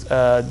don't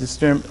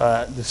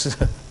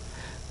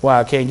wow,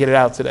 I can't get it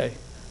out today.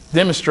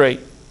 Demonstrate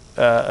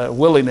a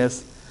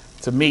willingness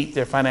to meet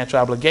their financial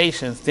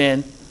obligations,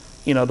 then,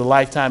 the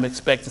lifetime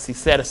expectancy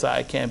set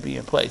aside can be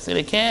in place. And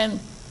it can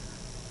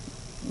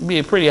be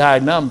a pretty high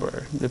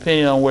number,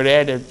 depending on where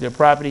they're at, their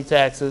property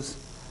taxes.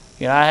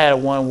 I had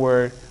one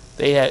where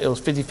it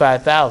was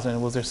 $55,000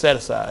 was their set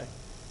aside.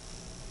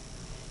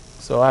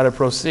 So out of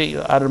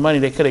the money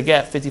they could have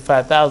got,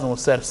 $55,000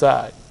 was set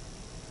aside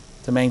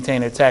to maintain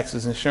their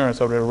taxes and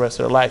insurance over the rest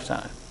of their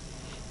lifetime.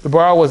 The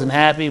borrower wasn't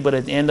happy, but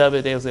at the end of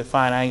it, they said,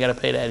 "Fine, I ain't got to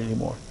pay that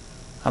anymore.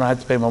 I don't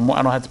have to pay a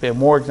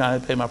mortgage. I don't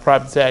have to pay my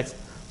property tax.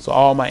 So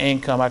all my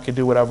income, I can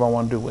do whatever I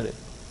want to do with it."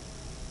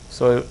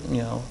 So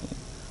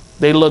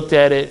they looked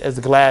at it as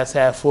the glass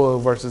half full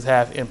versus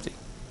half empty.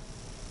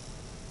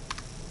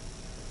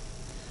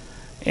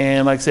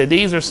 And like I said,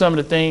 these are some of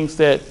the things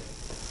that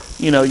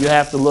you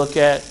have to look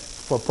at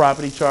for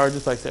property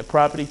charges, like I said,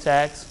 property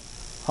tax,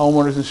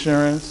 homeowners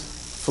insurance,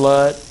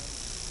 flood,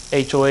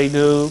 HOA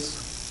dues,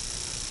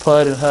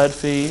 PUD and HUD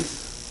fees,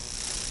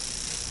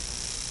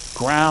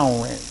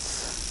 ground rents.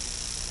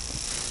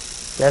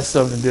 That's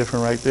something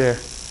different right there.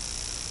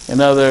 And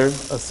other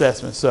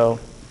assessments. So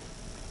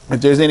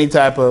if there's any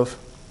type of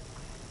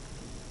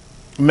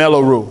mellow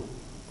rule,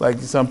 like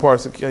some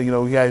parts of,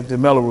 we have the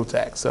mellow rule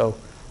tax. So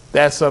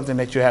that's something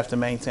that you have to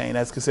maintain.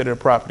 That's considered a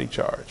property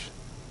charge.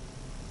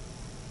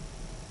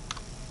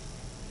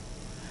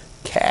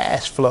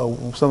 Cash flow,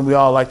 something we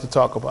all like to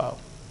talk about.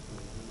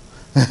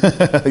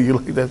 You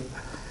look at that.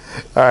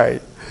 All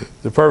right.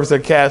 The purpose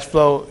of cash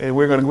flow, and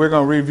we're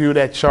gonna review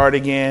that chart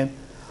again.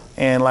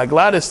 And like a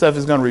lot of this stuff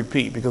is gonna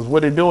repeat, because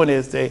what they're doing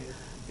is a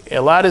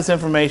lot of this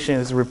information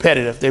is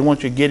repetitive. They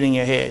want you to get in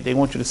your head. They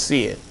want you to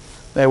see it.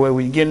 That way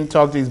when you get and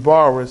talk to these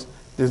borrowers,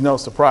 there's no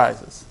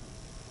surprises.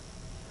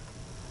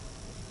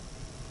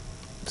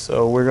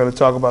 So we're going to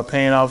talk about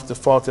paying off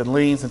defaulted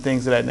liens and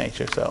things of that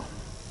nature. So,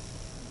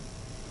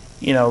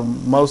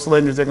 most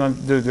lenders are going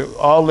to do,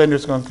 all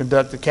lenders are going to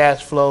conduct the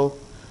cash flow,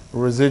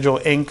 residual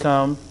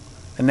income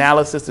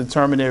analysis to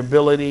determine their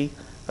ability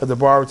of the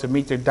borrower to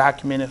meet their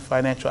documented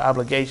financial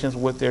obligations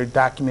with their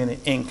documented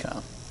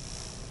income.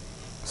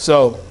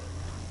 So,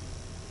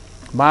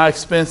 my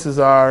expenses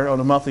are on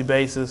a monthly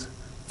basis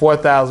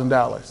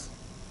 $4,000.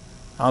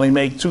 I only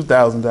make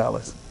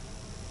 $2,000.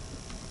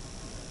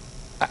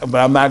 But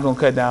I'm not going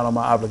to cut down on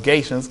my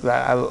obligations,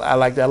 because I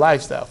like that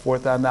lifestyle.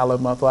 $4,000 a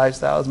month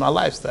lifestyle is my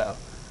lifestyle.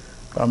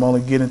 But I'm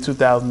only getting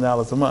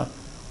 $2,000 a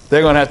month.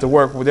 They're going to have to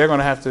work. They're going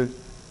to have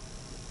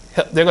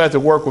to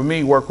work with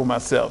me, work with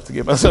myself to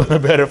get myself in a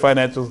better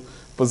financial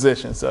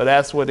position. So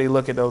that's where they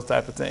look at those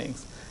type of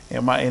things.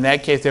 In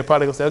that case, they're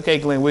probably going to say, "Okay,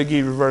 Glenn, we'll give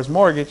you reverse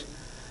mortgage,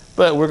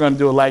 but we're going to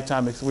do a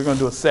lifetime. We're going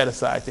to do a set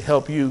aside to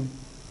help you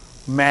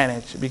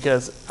manage,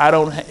 because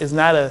it's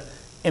not an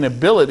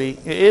inability.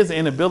 It is an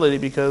inability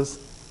because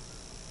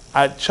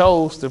I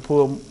chose to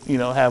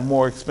have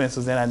more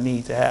expenses than I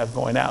need to have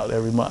going out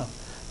every month."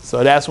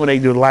 So that's when they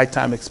do the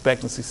lifetime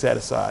expectancy set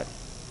aside.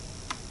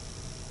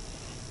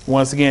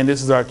 Once again,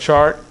 this is our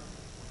chart.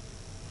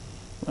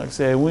 Like I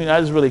said, I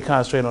just really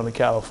concentrate on the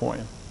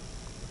California.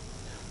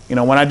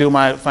 When I do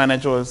my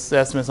financial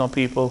assessments on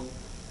people,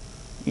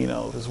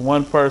 if it's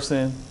one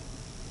person,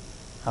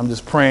 I'm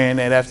just praying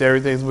that after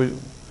everything's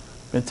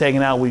been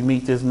taken out, we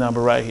meet this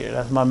number right here.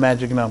 That's my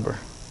magic number.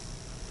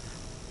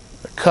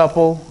 A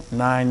couple,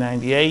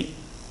 $998.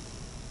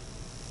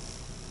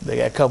 They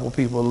got a couple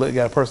people,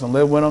 got a person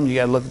live with them. You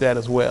got to look at that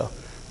as well.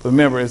 But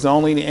remember, it's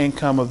only the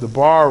income of the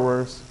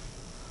borrowers,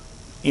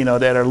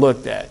 that are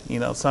looked at.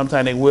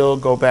 Sometimes they will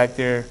go back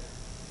there.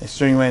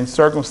 Extreme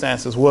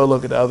circumstances will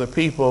look at the other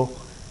people,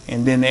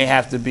 and then they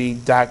have to be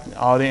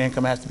all their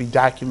income has to be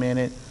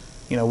documented.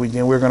 Then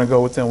we're going to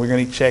go with them. We're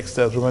going to need check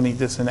stubs. We're going to need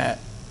this and that.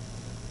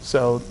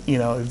 So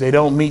if they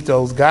don't meet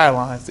those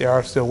guidelines, there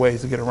are still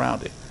ways to get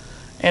around it.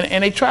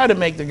 And they try to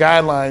make the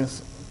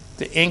guidelines,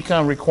 the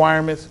income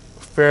requirements,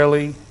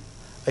 fairly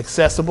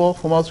accessible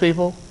for most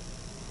people.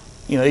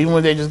 Even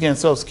when they're just getting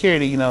Social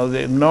Security,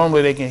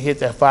 normally they can hit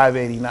that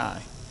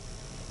 589,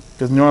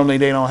 because normally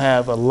they don't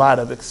have a lot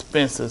of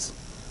expenses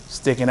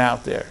sticking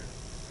out there.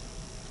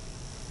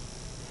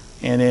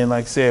 And then,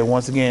 like I said,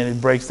 once again,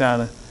 it breaks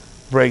down.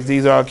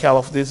 These are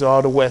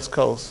all the West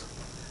Coast: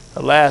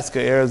 Alaska,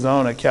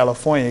 Arizona,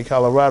 California,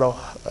 Colorado,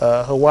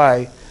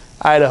 Hawaii,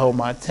 Idaho,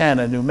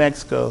 Montana, New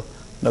Mexico,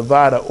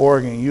 Nevada,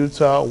 Oregon,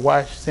 Utah,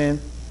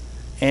 Washington,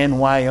 and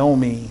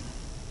Wyoming.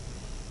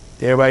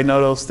 Did everybody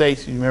know those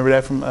states? You remember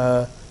that from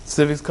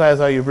civics class,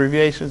 all your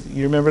abbreviations?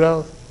 You remember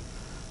those?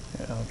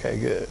 Yeah, okay,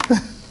 good.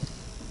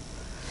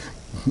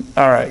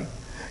 All right.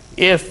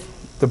 If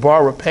the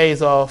borrower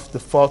pays off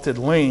defaulted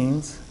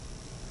liens,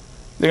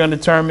 they're going to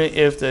determine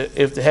if the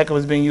HECM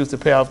is being used to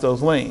pay off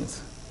those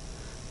liens.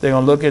 They're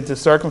going to look at the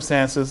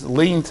circumstances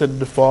leading to the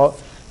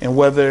default and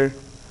whether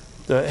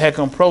the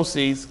HECM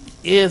proceeds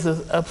is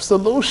a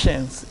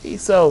solution.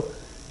 So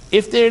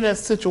if they're in a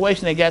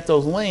situation, they got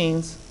those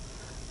liens,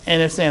 and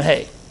they're saying,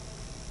 hey,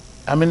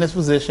 I'm in this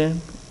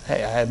position.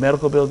 Hey, I have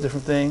medical bills,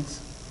 different things.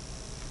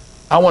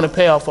 I want to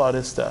pay off all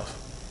this stuff.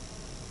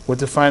 With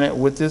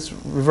this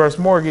reverse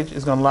mortgage,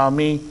 it's going to allow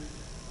me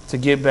to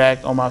get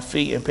back on my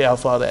feet and pay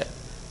off all that.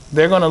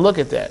 They're going to look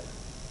at that.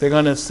 They're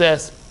going to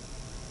assess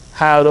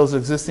how those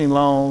existing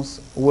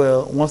loans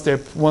will, once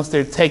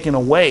they're taken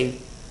away,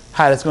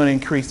 how that's going to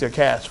increase their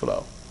cash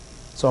flow.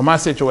 So in my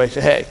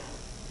situation, hey,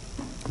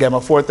 I got my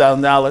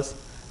 $4,000,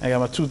 I got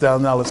my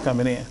 $2,000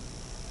 coming in.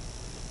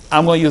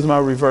 I'm going to use my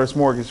reverse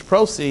mortgage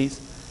proceeds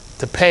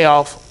to pay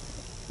off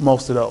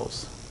most of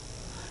those.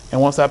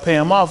 And once I pay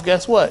them off,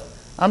 guess what?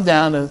 I'm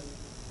down to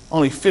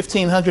only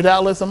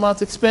 $1,500 a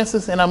month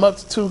expenses, and I'm up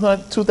to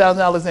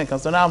 $2,000 income.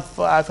 So now I'm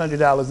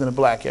 $500 in the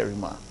black every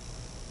month.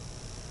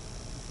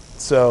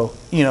 So,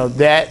 you know,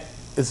 that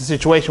is a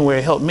situation where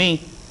it helped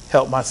me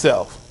help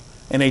myself.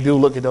 And they do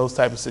look at those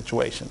type of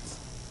situations.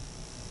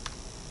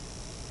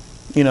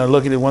 You know,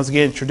 look at it once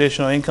again,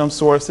 traditional income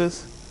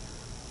sources,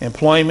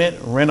 employment,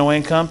 rental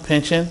income,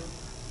 pension,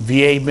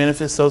 VA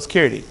benefits, Social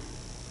Security.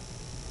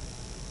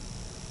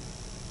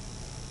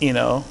 You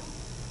know,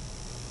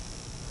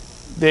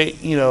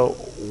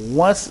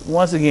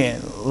 once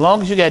again, as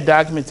long as you got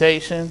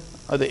documentation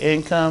of the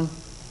income,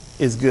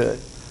 is good.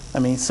 I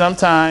mean,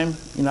 sometime,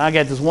 you know, I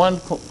got this one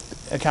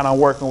account I'm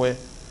working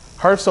with.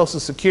 Her Social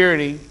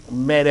Security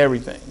met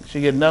everything. She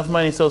get enough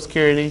money in Social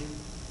Security.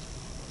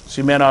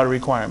 She met all the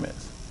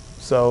requirements.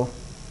 So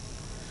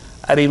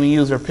I didn't even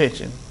use her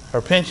pension.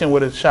 Her pension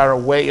would have shot her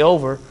way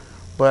over,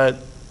 but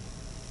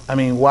I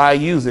mean, why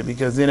use it?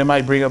 Because then it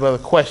might bring up other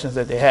questions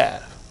that they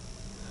have.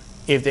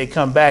 If they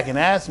come back and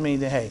ask me,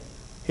 then hey,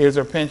 here's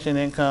her pension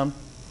income,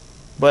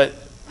 but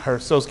her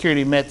Social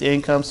Security met the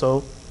income,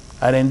 so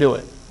I didn't do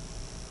it.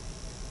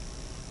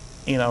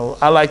 You know,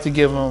 I like to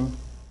give them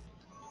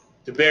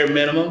the bare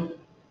minimum,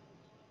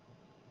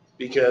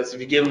 because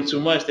if you give them too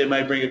much, they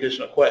might bring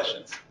additional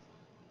questions.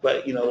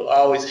 But, you know,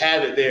 always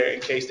have it there in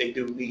case they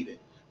do need it.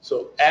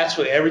 So ask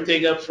for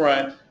everything up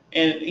front.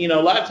 And, you know,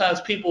 a lot of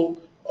times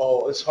people,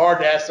 oh, it's hard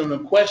to ask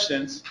them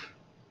questions.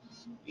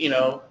 You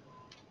know,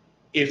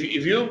 if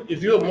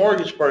you're a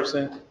mortgage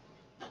person,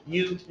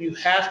 you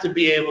have to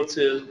be able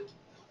to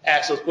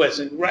ask those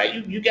questions,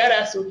 right? You got to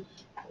ask them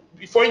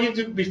before you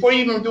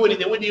even do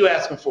anything. What do you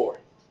ask them for?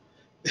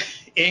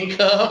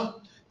 Income,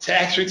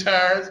 tax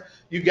returns.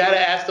 You got to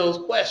ask those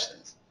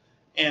questions.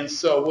 And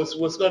so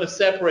what's going to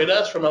separate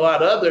us from a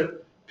lot of other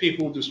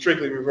people who do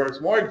strictly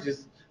reverse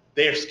mortgages,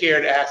 they're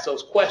scared to ask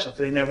those questions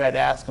because they never had to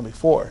ask them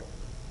before.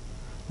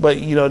 But,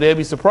 you know, they'll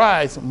be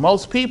surprised.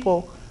 Most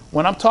people,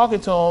 when I'm talking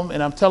to them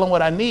and I'm telling them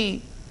what I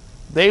need,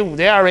 they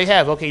already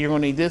have, okay, you're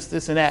going to need this,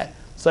 this, and that.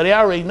 So they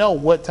already know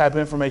what type of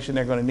information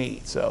they're going to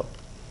need. So,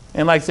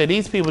 and like I said,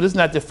 these people, this is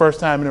not their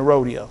first time in a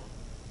rodeo.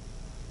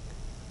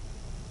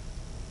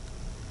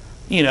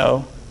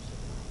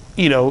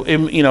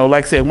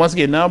 Like I said, once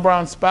again,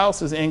 non-brown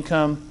spouse's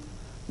income,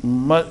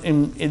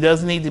 it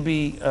doesn't need to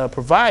be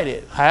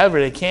provided. However,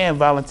 they can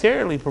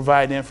voluntarily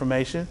provide the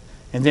information,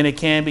 and then it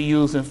can be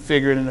used and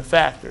figured in the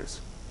factors.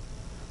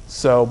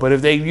 So, but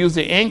if they use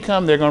the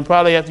income, they're going to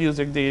probably have to use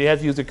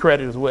the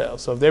credit as well.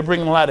 So if they're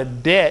bringing a lot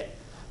of debt,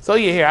 so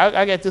yeah, here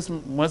I got this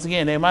once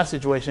again in my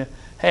situation.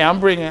 Hey, I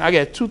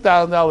got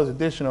 $2,000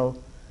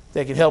 additional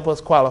that can help us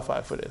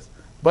qualify for this,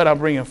 but I'm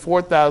bringing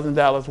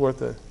 $4,000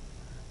 worth of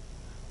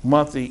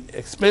monthly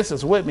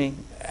expenses with me.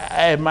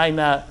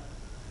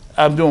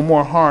 I'm doing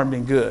more harm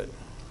than good.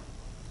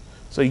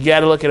 So you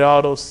got to look at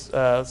all those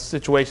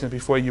situations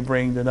before you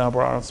bring the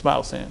non-brown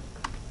spouse in.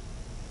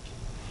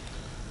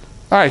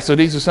 All right, so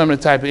these are some of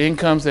the type of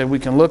incomes that we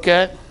can look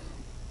at.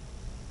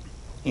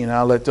 You know,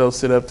 I'll let those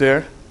sit up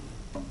there.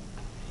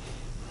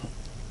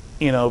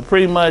 You know,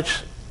 pretty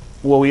much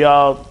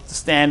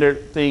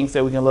standard things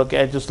that we can look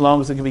at, just as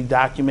long as it can be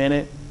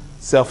documented.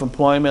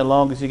 Self-employment, as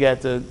long as you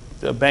got the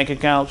bank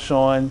account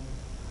showing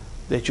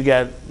that you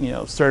got, you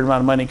know, a certain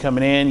amount of money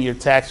coming in, your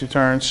tax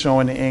returns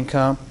showing the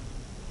income,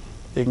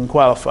 they can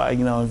qualify.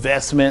 You know,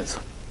 investments,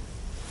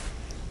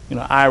 you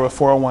know, IRA,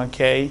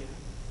 401k,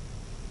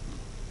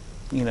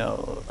 you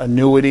know,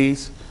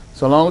 annuities.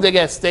 So long as they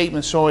got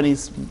statements showing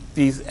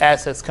these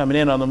assets coming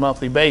in on a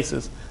monthly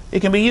basis, it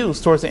can be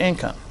used towards the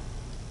income.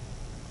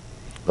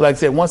 But like I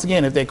said, once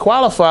again, if they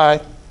qualify,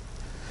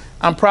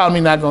 I'm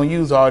probably not going to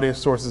use all their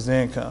sources of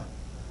income,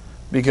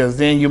 because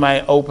then you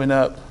might open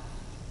up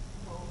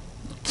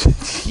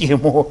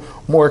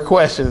more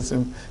questions.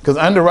 And because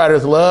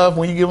underwriters love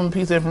when you give them a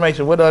piece of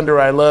information. What do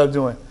underwriters love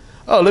doing?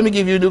 Oh, let me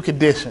give you a new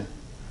condition.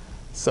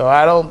 So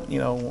I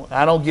don't,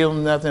 I don't give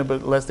them nothing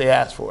but unless they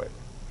ask for it.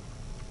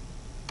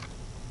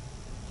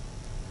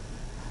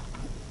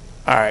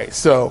 All right,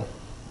 so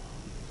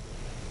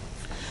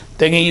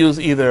they can use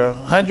either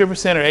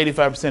 100% or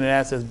 85% of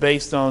assets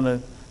based on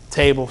the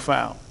table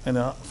found in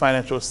the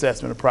financial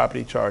assessment of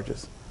property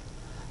charges.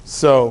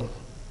 So,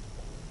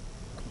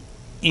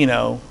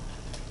 you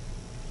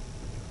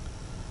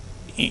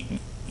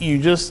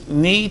just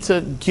need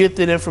to get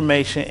that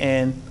information,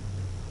 and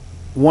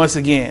once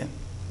again,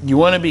 you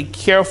want to be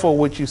careful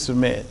what you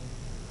submit.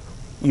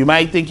 You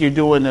might think you're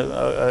doing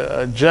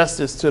a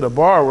justice to the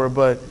borrower,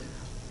 but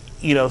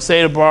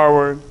say the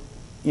borrower,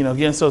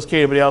 getting Social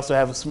Security, but they also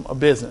have a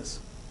business.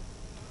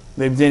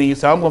 Then you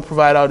say, I'm going to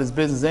provide all this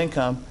business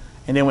income,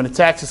 and then when the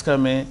taxes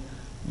come in,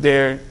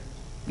 when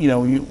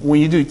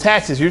you do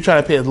taxes, you're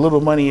trying to pay as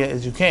little money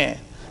as you can.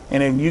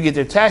 And then you get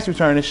their tax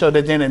return and show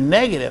that they're in a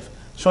negative,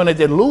 showing that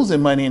they're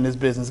losing money in this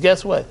business.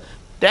 Guess what?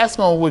 That's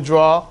going to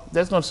withdraw,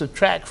 that's going to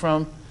subtract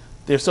from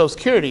their Social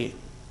Security.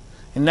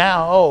 And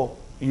now,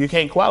 you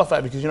can't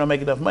qualify because you don't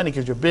make enough money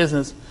because your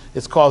business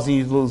is causing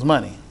you to lose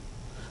money.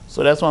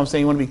 So that's why I'm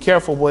saying you want to be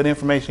careful what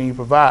information you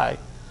provide,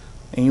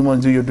 and you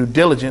want to do your due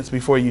diligence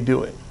before you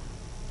do it.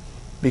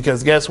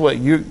 Because guess what?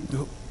 You're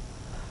going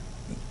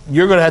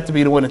to have to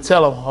be the one to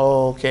tell them,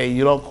 okay,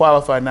 you don't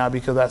qualify now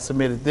because I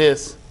submitted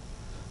this,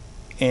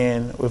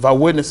 and if I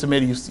wouldn't have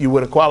submitted, you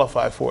would have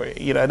qualified for it.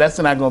 That's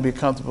not going to be a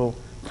comfortable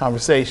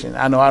conversation.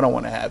 I know I don't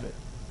want to have it.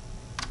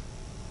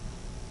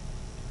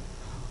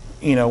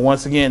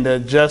 Once again, the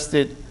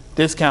adjusted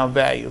discount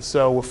value.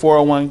 So with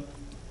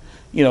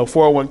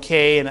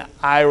 401k and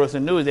IRS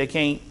annuities, they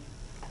can't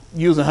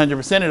use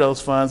 100% of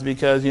those funds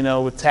because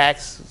with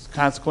tax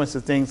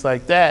consequences, things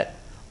like that,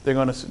 they're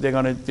going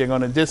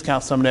to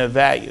discount some of that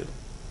value.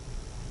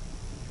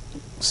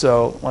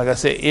 So, like I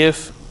said,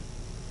 if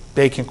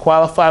they can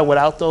qualify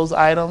without those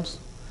items,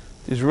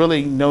 there's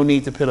really no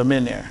need to put them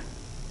in there.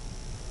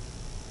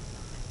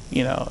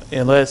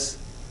 Unless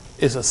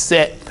it's a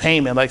set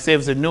payment, like say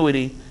it's an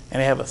annuity and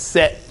they have a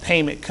set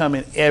payment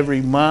coming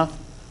every month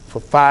for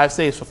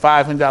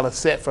 $500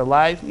 set for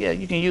life, yeah,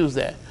 you can use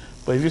that.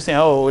 But if you're saying,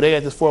 they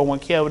got this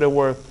 401k over there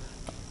worth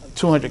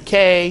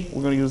 $200K,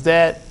 we're going to use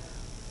that,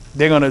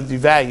 they're going to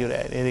devalue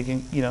that. And it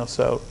can,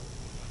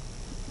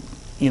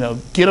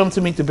 get them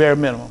to meet the bare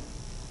minimum.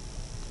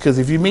 Because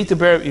if you meet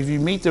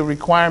the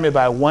requirement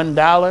by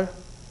 $1,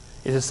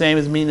 it's the same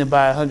as meeting it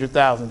by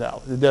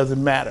 $100,000. It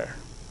doesn't matter.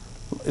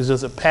 It's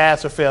just a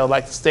pass or fail,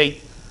 like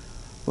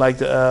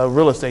the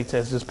real estate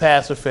test, just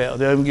pass or fail.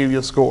 They don't even give you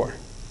a score.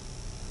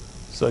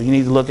 So you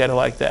need to look at it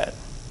like that.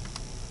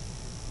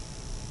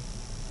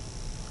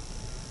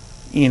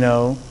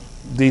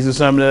 These are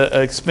some of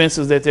the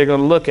expenses that they're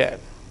going to look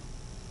at.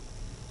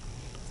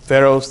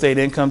 Federal, state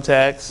income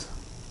tax,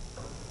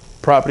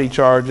 property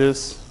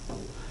charges,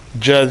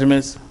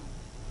 judgments,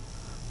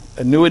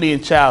 annuity,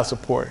 and child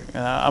support.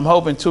 I'm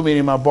hoping too many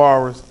of my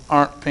borrowers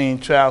aren't paying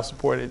child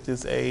support at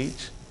this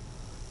age.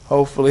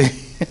 Hopefully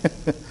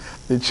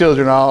the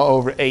children are all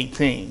over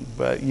 18,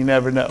 but you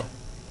never know.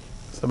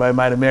 Somebody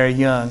might have married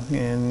young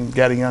and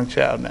got a young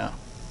child now.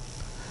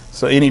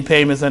 So any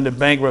payments under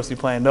bankruptcy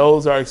plan,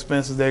 those are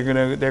expenses they're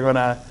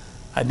gonna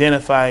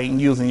identify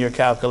using your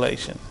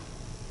calculation.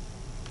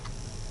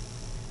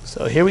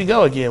 So here we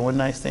go again, one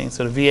nice thing.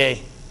 So the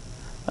VA,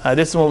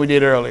 this is what we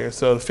did earlier.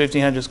 So the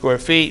 1,500 square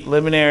feet,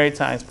 living area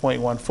times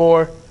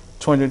 0.14,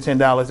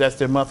 $210, that's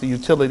their monthly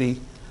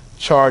utility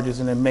charges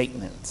and their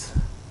maintenance.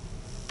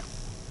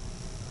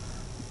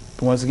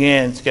 Once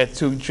again, you got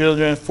 2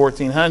 children,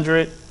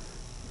 $1,400,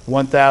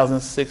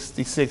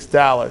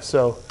 $1,066.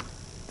 So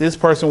this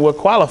person will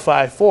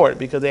qualify for it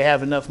because they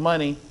have enough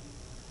money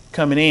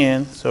coming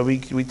in. So we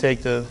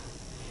take they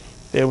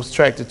will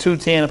subtract the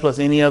 210 plus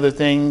any other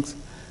things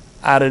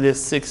out of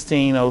this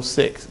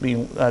 1606,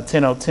 being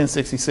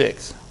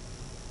 1066.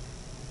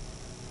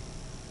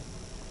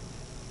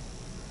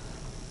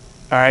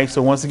 All right,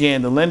 so once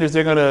again, the lenders,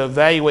 they're going to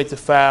evaluate the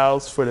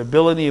files for the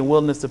ability and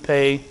willingness to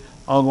pay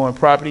ongoing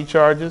property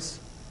charges.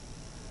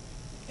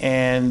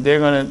 And they're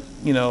going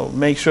to,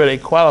 make sure they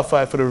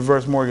qualify for the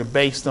reverse mortgage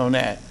based on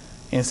that,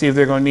 and see if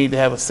they're going to need to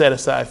have a set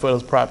aside for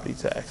those property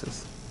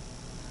taxes.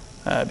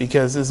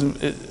 Because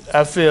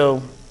I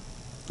feel,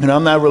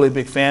 I'm not really a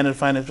big fan of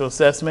financial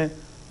assessment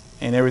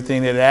and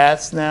everything that it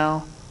asks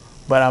now,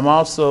 but I'm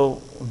also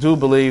do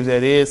believe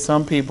that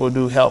some people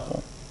do help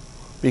them.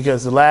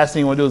 Because the last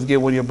thing you want to do is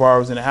get one of your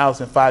borrowers in the house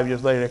and 5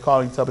 years later they're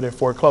calling you up and they're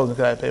foreclosing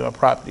because I pay my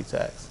property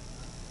tax.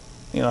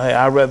 Hey,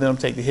 I'd rather them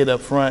take the hit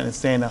up front and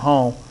stay in the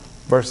home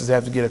versus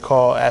have to get a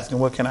call asking,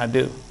 what can I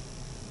do?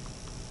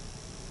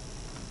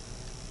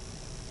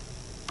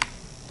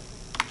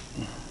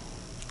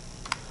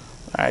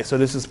 All right, so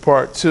this is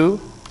part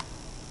 2.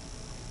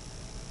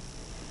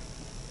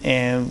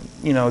 And,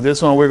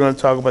 this one we're going to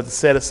talk about the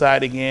set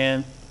aside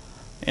again.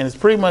 And it's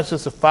pretty much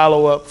just a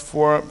follow-up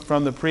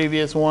from the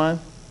previous one.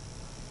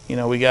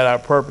 We got our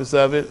purpose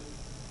of it.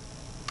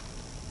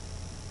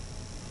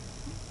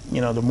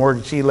 The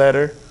mortgagee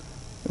letter.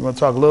 We're going to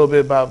talk a little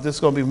bit about, this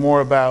is going to be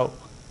more about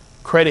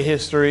credit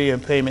history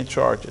and payment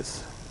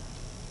charges.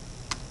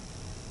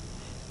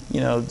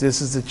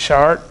 This is the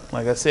chart.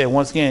 Like I said,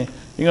 once again,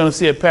 you're going to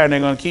see a pattern. They're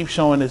going to keep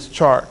showing this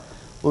chart,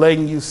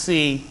 letting you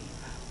see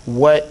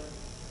what,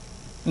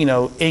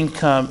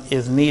 income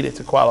is needed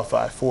to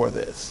qualify for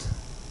this.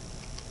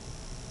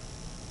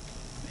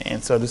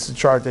 And so this is a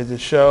chart that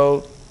just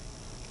showed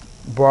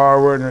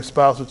borrower and her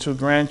spouse with 2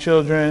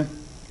 grandchildren,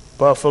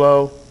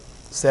 Buffalo,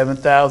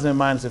 $7,000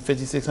 minus the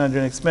 $5,600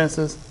 in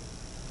expenses,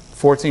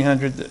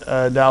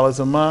 $1,400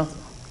 a month,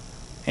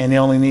 and they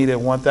only needed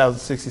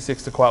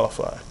 $1,066 to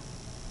qualify.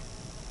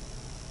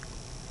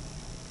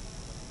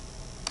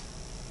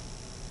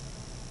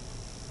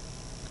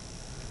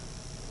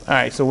 All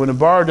right, so when the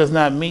borrower does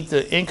not meet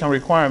the income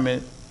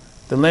requirement,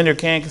 the lender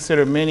can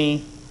consider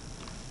many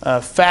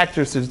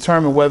factors to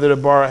determine whether the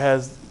borrower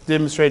has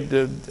demonstrated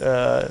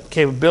the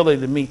capability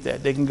to meet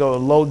that. They can go a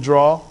low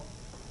draw,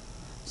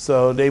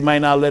 so they might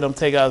not let them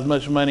take out as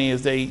much money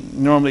as they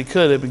normally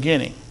could at the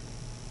beginning.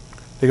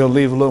 They're going to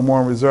leave a little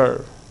more in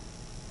reserve.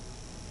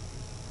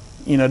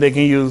 They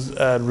can use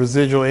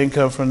residual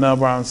income from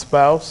non-borrowing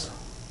spouse.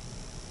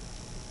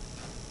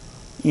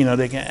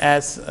 They can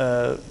ask,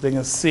 they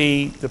can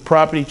see the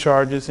property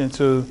charges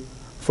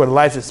for the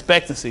life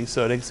expectancy.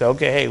 So they can say,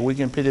 okay, hey, we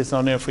can put this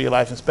on there for your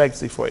life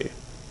expectancy for you.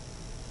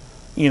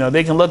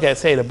 They can look at,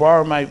 say, the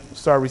borrower might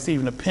start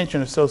receiving a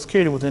pension or Social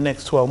Security within the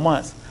next 12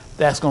 months.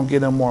 That's going to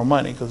give them more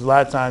money, because a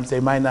lot of times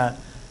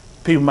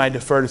people might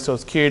defer to Social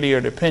Security or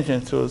their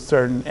pension to a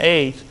certain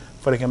age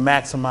so they can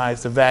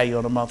maximize the value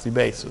on a monthly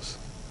basis.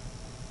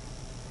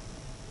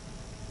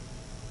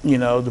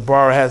 The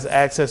borrower has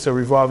access to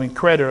revolving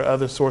credit or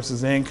other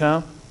sources of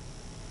income.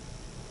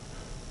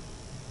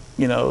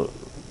 The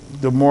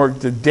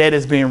debt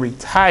is being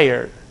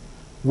retired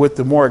with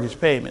the mortgage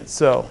payment.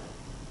 So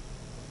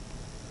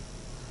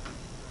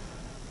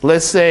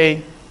let's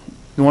say,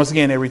 once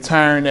again, they're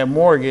retiring that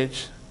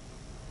mortgage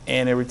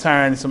and they're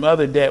retiring some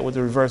other debt with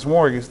the reverse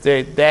mortgage.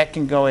 That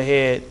can go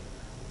ahead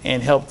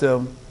and help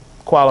them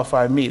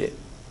qualify and meet it.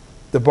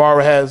 The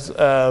borrower has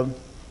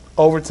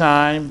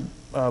overtime,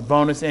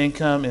 bonus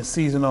income, and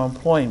seasonal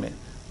employment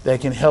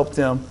that can help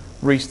them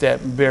reach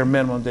that bare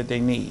minimum that they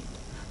need.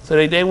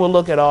 So they will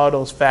look at all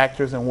those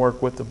factors and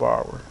work with the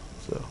borrower.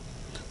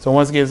 So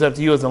once again, it's up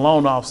to you as a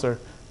loan officer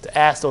to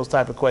ask those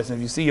type of questions.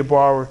 If you see your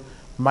borrower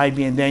might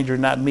be in danger of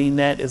not meeting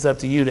that, it's up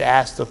to you to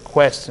ask the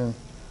question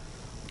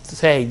to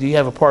say, hey, do you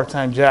have a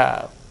part-time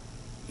job?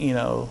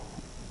 Do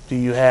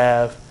you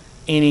have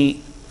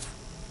any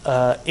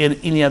other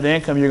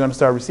income you're going to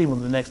start receiving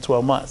in the next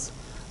 12 months?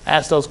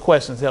 Ask those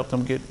questions, help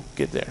them get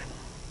there.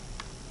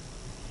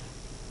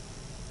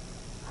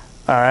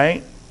 All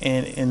right,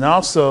 and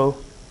also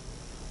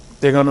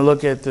they're going to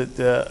look at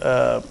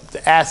the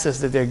assets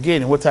that they're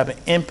getting, what type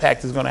of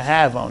impact it's going to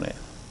have on it.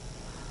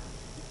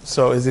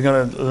 So is it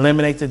going to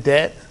eliminate the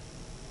debt?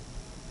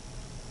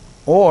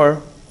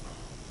 Or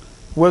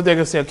what they're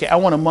going to say, okay, I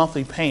want a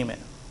monthly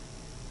payment.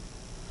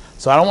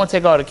 So I don't want to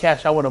take all the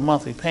cash, I want a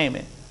monthly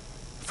payment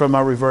from my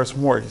reverse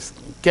mortgage.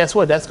 Guess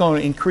what? That's going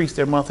to increase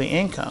their monthly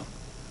income,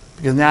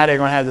 because now they're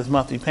going to have this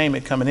monthly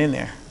payment coming in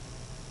there.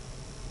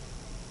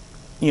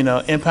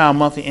 Impound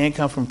monthly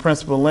income from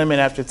principal limit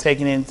after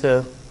taking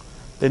into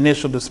the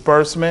initial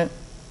disbursement.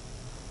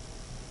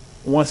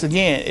 Once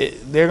again,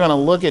 they're going to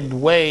look at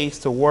ways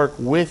to work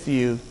with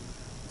you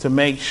to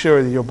make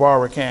sure that your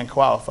borrower can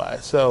qualify.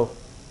 So,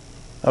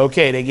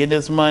 okay, they get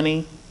this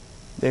money,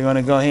 they're going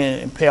to go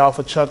ahead and pay off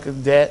a chunk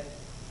of debt,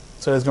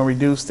 so it's going to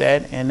reduce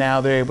that, and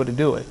now they're able to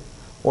do it.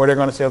 Or they're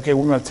going to say, okay,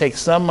 we're going to take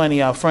some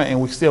money out front,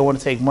 and we still want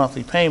to take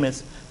monthly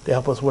payments to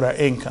help us with our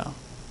income.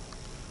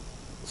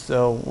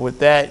 So with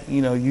that,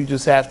 you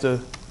just have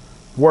to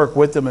work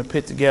with them and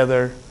put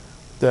together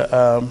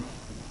the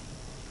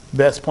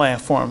best plan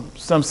for them.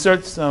 Some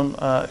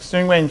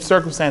extenuating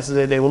circumstances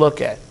that they will look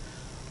at: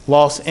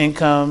 loss of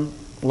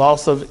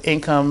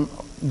income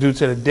due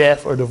to the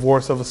death or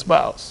divorce of a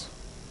spouse,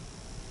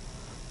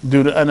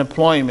 due to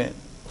unemployment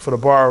for the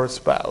borrower's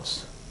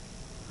spouse,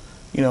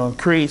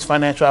 increased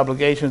financial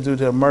obligations due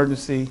to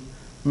emergency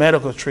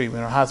medical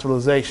treatment or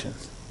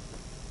hospitalizations,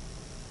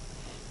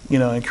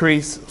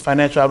 increased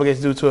financial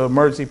obligations due to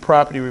emergency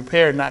property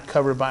repair not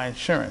covered by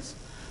insurance.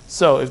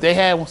 So if they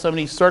had some of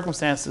these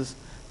circumstances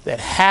that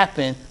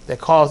happen that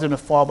cause them to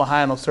fall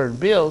behind on certain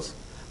bills,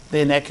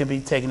 then that can be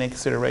taken into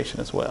consideration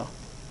as well.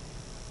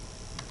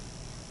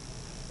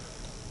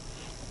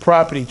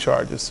 Property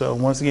charges. So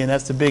once again,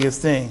 that's the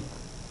biggest thing.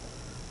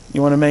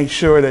 You want to make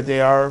sure that they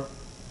are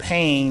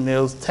paying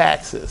those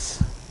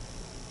taxes.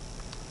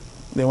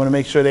 They want to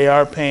make sure they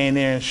are paying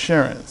their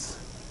insurance.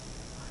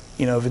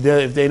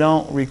 If they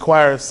don't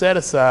require a set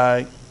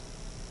aside,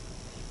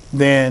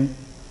 then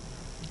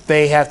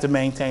they have to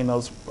maintain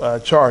those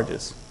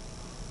charges.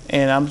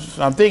 And I'm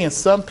thinking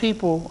some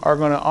people are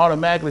going to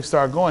automatically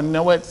start going, you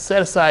know what,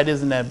 set aside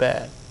isn't that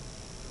bad.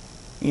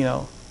 I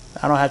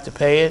don't have to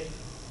pay it.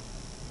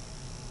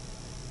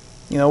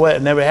 You know what, I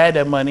never had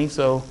that money,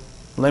 so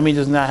let me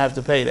just not have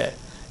to pay that.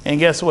 And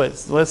guess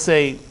what? Let's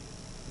say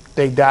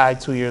they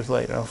died 2 years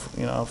later.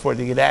 For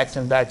to get an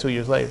accident, die 2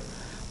 years later.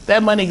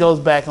 that money goes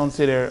back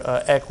onto their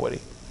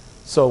equity.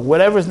 So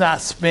whatever's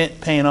not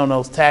spent paying on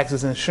those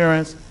taxes and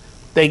insurance,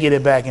 they get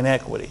it back in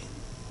equity.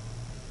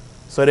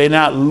 So they're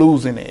not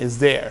losing it, it's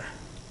there.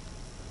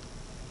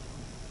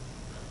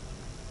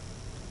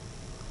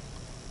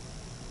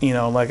 You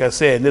know, like I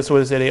said, this is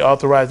what it said, they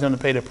authorize them to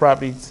pay the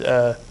property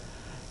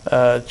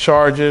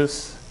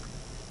charges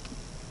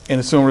and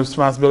assume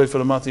responsibility for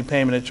the monthly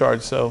payment of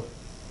charge. So,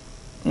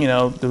 you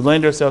know, the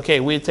lender said, okay,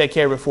 we'll take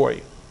care of it for you.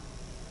 You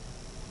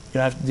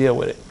don't have to deal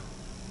with it.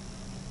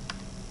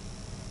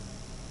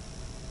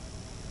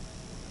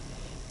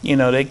 You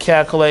know, they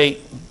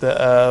calculate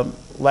the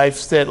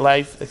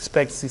life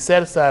expectancy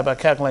set aside by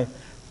calculating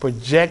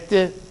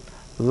projected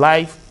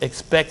life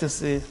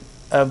expectancy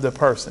of the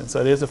person.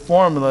 So there's a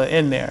formula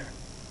in there,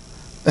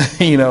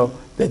 you know,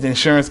 that the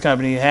insurance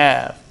company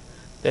have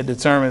that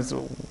determines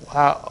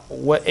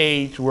what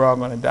age we're all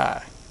going to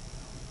die.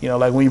 You know,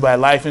 like when you buy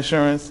life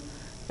insurance,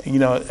 you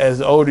know, as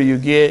the older you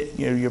get,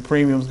 you know, your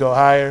premiums go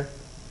higher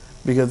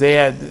because they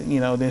had, you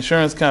know, the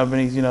insurance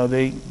companies, you know,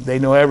 they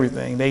know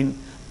everything.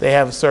 They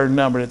have a certain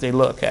number that they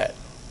look at.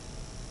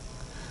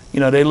 You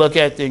know, they look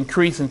at the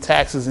increase in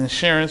taxes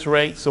insurance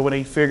rate. So when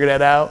they figure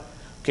that out,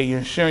 okay,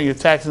 your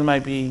taxes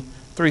might be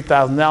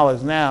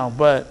 $3,000 now,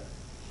 but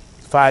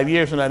 5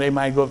 years from now they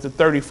might go up to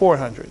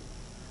 $3,400.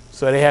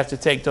 So they have to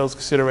take those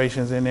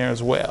considerations in there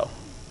as well.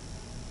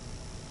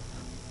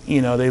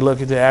 You know, they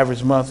look at the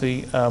average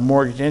monthly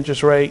mortgage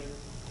interest rate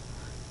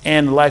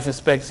and the life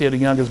expectancy of the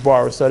youngest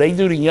borrower. So they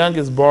do the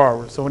youngest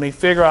borrower. So when they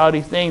figure all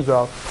these things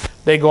off,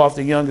 they go off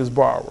the youngest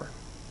borrower.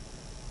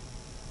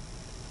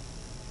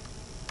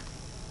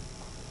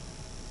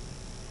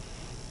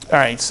 All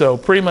right, so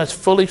pretty much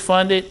fully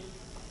funded,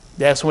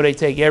 that's where they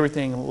take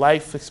everything,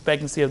 life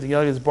expectancy of the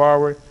youngest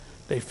borrower,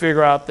 they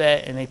figure out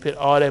that and they put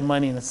all that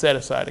money in a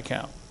set-aside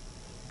account.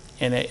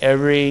 And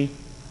every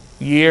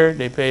year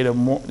they pay the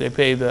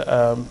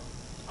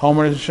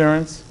homeowner's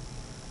insurance.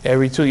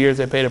 Every 2 years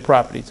they pay the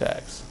property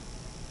tax.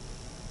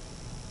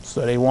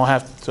 So they won't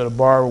have to, so the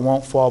borrower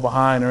won't fall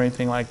behind or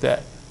anything like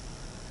that.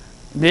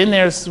 Then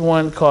there's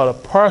one called a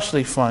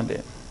partially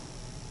funded,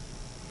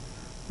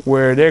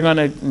 where they're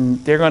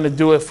gonna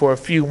do it for a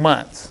few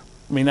months.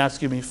 I mean, not,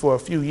 excuse me, for a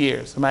few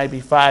years. It might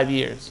be 5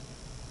 years.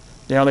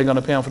 They're only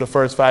gonna pay them for the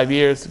first 5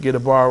 years to get a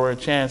borrower a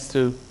chance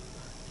to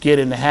get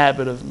in the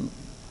habit of,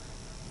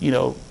 you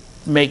know,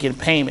 making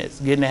payments,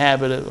 get in the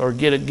habit of, or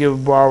give a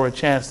borrower a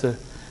chance to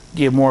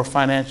get more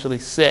financially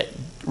set,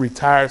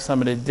 retire some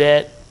of the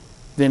debt,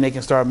 then they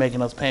can start making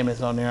those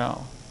payments on their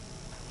own.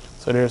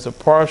 So there's a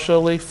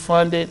partially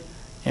funded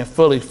and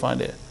fully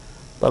funded.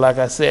 But like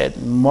I said,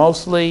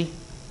 mostly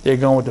they're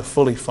going with the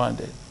fully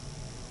funded.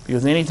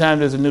 Because anytime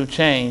there's a new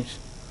change,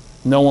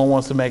 no one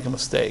wants to make a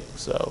mistake.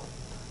 So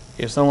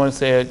if someone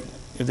said,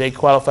 if they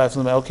qualify for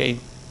something, okay,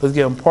 let's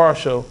give them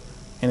partial,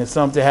 and if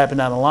something happened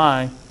down the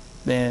line,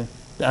 then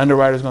the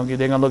underwriter's going to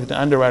they're going to look at the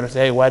underwriter and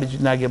say, hey, why did you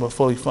not give a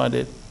fully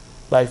funded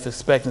life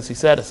expectancy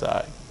set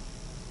aside?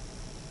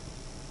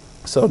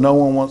 So no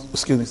one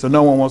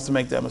wants to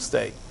make that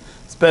mistake,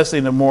 especially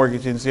in the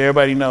mortgage industry.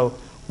 Everybody know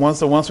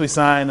once we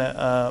sign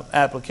an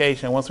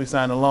application, once we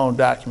sign a loan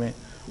document,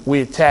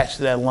 we attach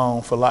to that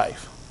loan for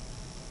life.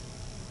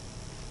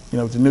 You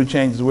know, with the new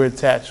changes, we're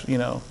attached. You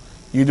know,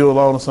 you do a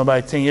loan with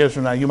somebody 10 years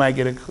from now, you might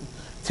get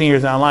 10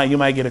 years down the line, you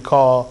might get a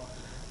call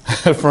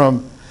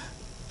from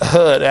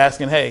HUD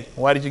asking, hey,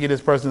 why did you get this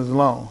person's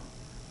loan?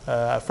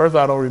 First of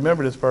all, I don't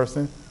remember this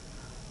person.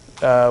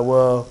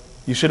 Well,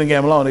 you shouldn't get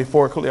them a loan.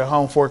 Their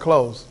home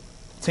foreclosed.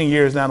 10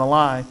 years down the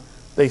line,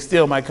 they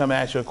still might come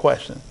ask you a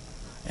question.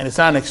 And it's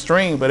not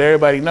extreme, but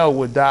everybody know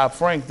with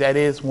Dodd-Frank, that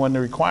is one of the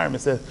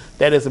requirements.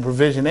 That is a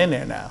provision in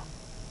there now.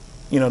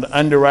 You know, the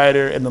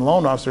underwriter and the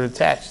loan officer are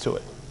attached to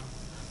it.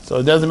 So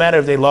it doesn't matter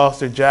if they lost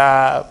their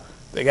job,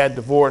 they got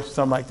divorced,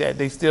 something like that.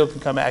 They still can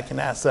come back and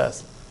ask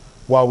us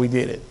why we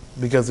did it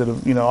because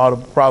of the, you know, all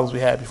the problems we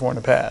had before in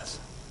the past.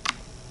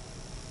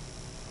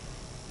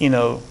 You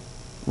know,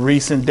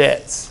 recent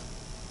debts.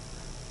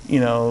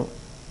 You know,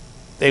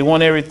 they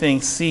want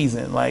everything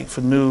seasoned, like for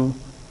new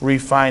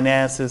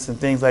refinances and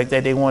things like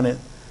that. They want it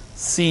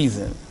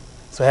seasoned.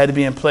 So it had to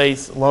be in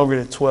place longer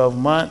than 12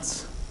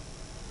 months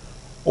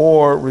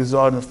or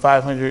result in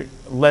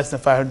less than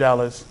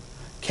 $500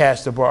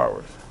 cash to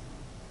borrowers.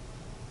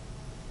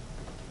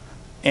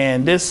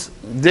 And this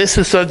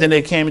is something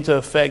that came into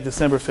effect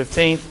December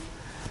 15th.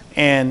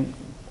 And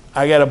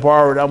I got a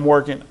borrower that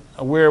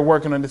we're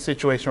working on this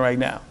situation right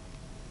now.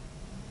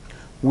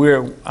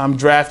 I'm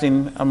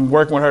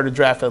working with her to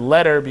draft a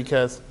letter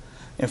because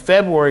in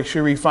February she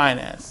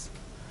refinanced.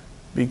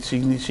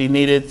 She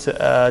needed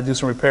to do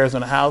some repairs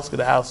on the house because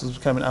the house was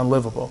becoming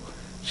unlivable.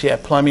 She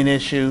had plumbing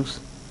issues.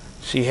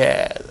 She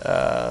had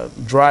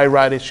dry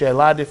rot issues. She had a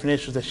lot of different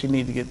issues that she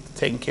needed to get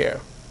taken care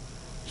of.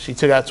 She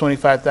took out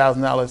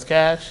 $25,000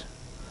 cash,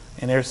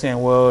 and they're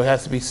saying, well, it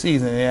has to be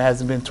seasoned, and it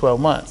hasn't been 12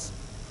 months.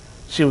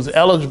 She was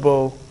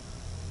eligible.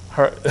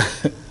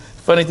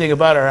 Funny thing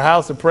about her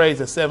house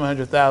appraised at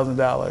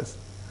 $700,000,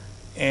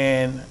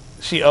 and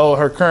she owed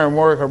her current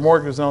mortgage. Her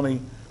mortgage was only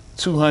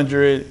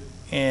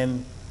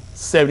 $250,000,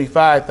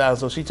 $75,000,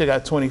 so she took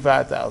out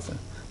 $25,000.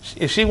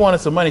 If she wanted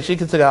some money, she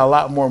could take out a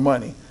lot more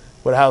money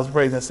with a house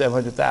appraised at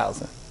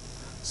 $700,000.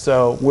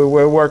 So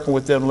we're working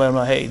with them to let them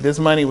know, hey, this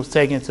money was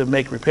taken to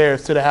make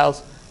repairs to the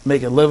house,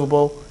 make it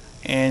livable,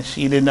 and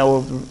she didn't know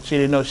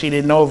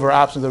of her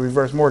options of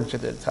reverse mortgage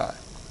at that time.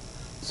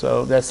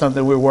 So that's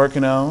something we're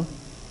working on,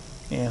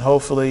 and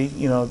hopefully,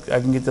 you know, I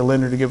can get the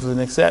lender to give us an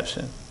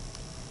exception.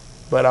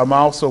 But I'm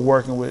also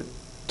working with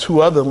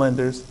 2 other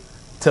lenders,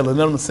 telling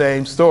them the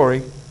same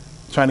story,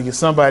 trying to get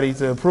somebody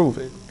to approve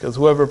it, because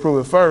whoever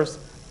approves it first,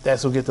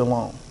 that's who'll get the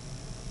loan.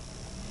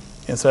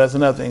 And so that's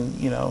another thing,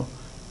 you know,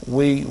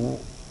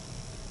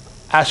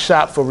 I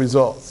shop for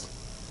results.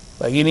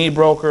 Like any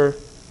broker,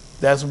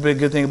 that's a big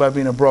good thing about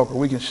being a broker.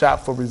 We can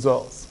shop for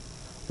results.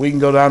 We can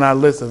go down our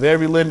list of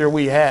every lender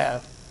we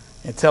have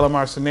and tell them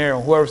our scenario.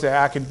 And whoever says,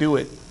 I can do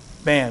it,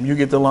 bam, you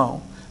get the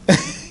loan.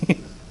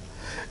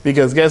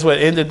 Because guess what?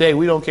 At the end of the day,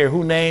 we don't care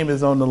who name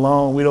is on the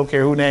loan. We don't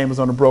care who name is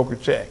on the broker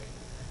check.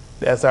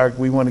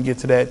 We want to get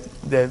to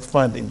that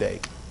funding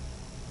date.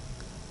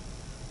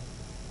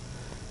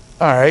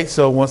 All right,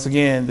 so once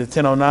again, the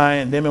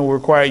 1009 amendment will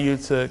require you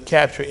to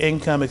capture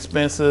income,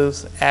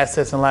 expenses,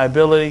 assets, and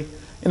liability.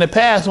 In the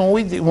past, when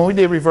we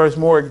did reverse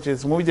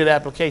mortgages, when we did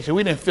application,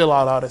 we didn't fill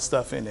out all that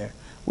stuff in there.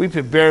 We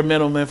put bare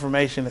minimum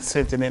information and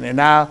sent it in there.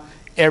 Now,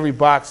 every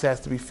box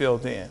has to be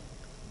filled in.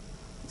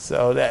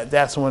 So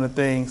that's one of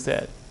the things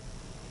that,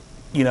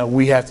 you know,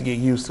 we have to get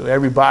used to.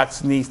 Every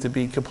box needs to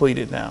be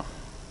completed now.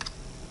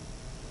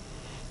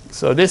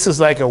 So this is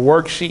like a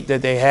worksheet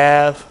that they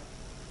have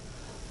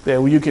that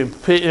you can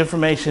put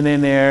information in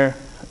there,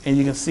 and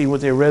you can see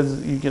what their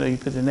you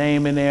put the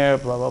name in there,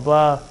 blah blah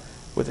blah,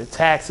 what their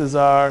taxes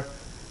are,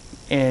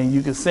 and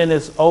you can send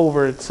this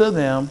over to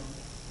them,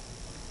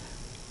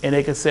 and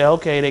they can say,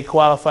 okay, they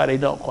qualify, they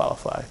don't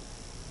qualify.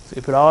 So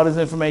you put all this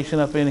information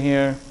up in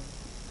here,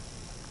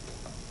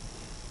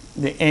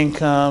 the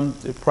income,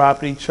 the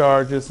property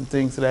charges, and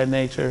things of that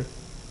nature,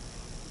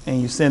 and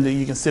you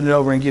can send it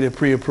over and get it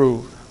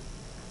pre-approved.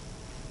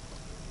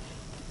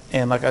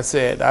 And like I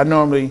said,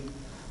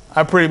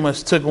 I pretty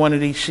much took one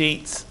of these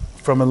sheets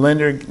from a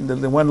lender,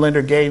 the one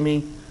lender gave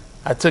me.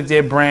 I took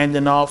their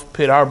branding off,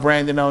 put our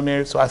branding on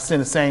there, so I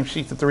sent the same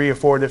sheet to 3 or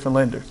 4 different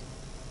lenders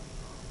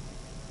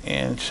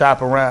and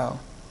shop around.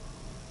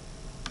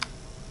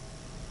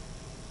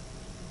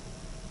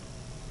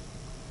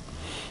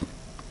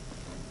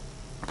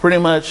 Pretty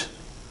much,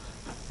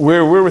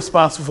 we're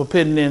responsible for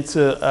putting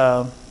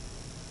into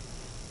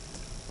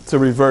to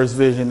reverse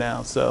vision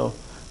now. So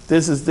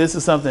this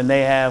is something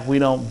they have. We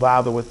don't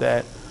bother with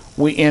that.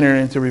 We enter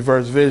into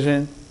reverse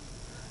vision,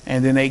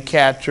 and then they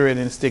capture it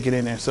and stick it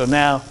in there. So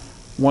now,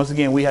 once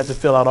again, we have to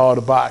fill out all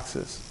the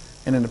boxes.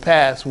 And in the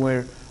past,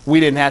 we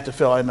didn't have to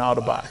fill in all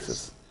the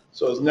boxes.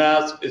 So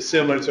it's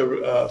similar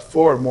to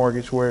forward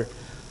mortgage, where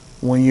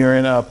when you're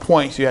in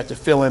points, you have to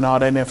fill in all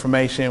that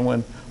information.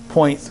 When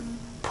points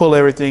pull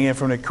everything in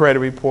from the credit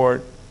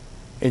report,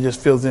 it just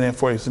fills it in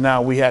for you. So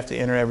now we have to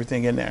enter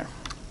everything in there.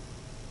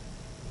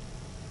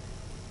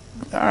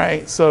 All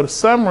right, so the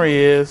summary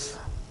is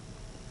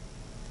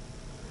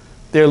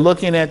they're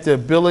looking at the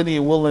ability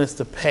and willingness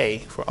to pay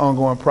for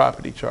ongoing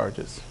property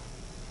charges.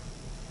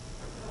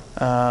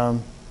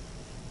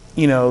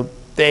 You know,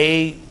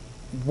 they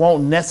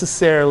won't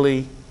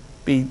necessarily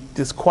be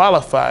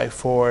disqualified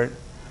for it,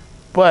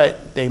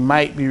 but they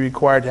might be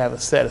required to have a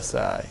set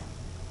aside.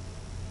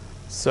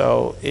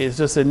 So it's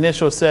just an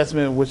initial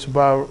assessment which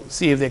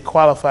see if they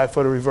qualify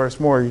for the reverse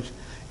mortgage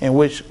and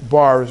which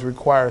borrowers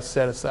require a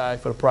set aside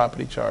for the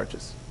property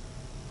charges.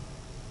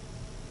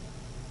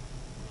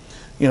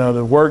 You know,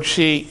 the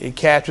worksheet, it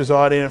captures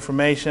all the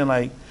information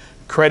like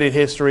credit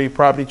history,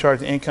 property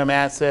charges, income,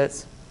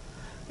 assets,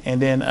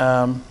 and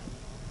then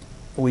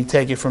we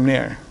take it from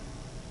there.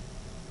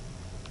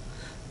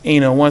 And, you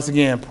know, once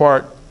again,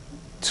 part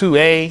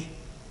 2A,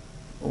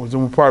 was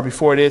the part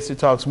before this, it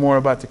talks more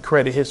about the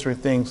credit history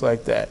and things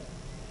like that.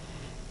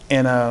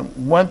 And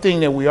one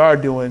thing that we are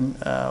doing,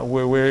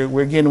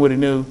 we're getting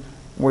with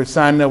we're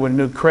signing up with a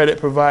new credit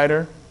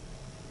provider.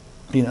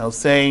 You know,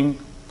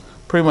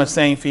 pretty much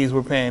same fees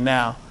we're paying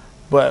now,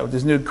 but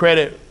this new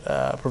credit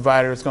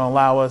provider is going to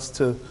allow us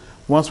to,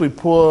 once we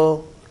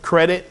pull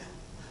credit,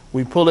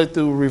 we pull it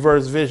through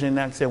reverse vision.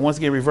 Like I said, once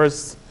again,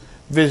 reverse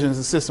vision is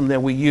the system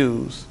that we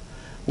use.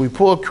 We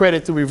pull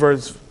credit through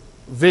reverse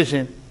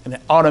vision, and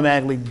it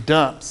automatically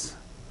dumps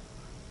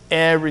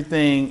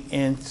everything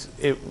in.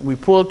 We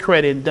pull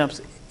credit and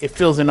dumps. It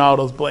fills in all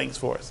those blanks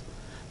for us.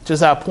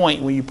 Just how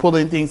point, when you pull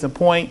in things in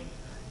point,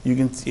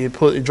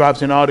 it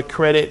drops in all the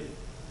credit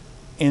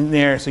in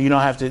there, so you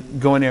don't have to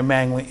go in there and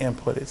manually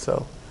input it.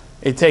 So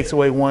it takes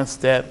away one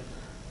step,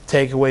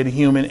 take away the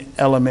human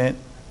element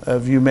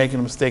of you making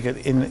a mistake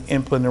in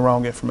inputting the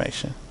wrong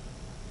information.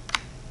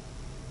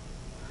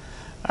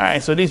 All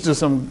right, so these are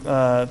some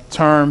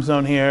terms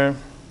on here.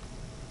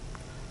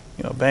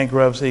 You know,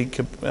 bankruptcy,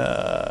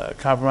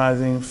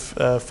 compromising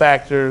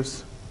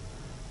factors,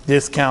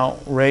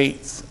 discount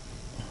rates.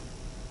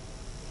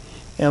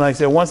 And like I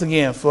said, once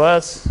again, for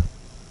us,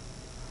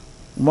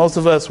 most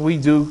of us, we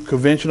do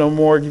conventional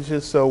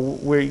mortgages, so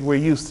we're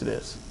used to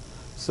this.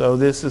 So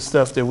this is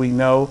stuff that we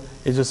know.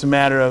 It's just a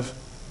matter of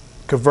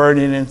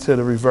converting it into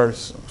the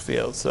reverse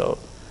field. So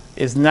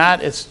it's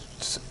not as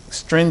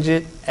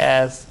stringent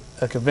as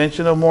a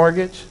conventional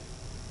mortgage,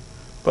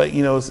 but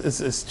you know,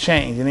 it's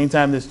change. And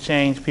anytime there's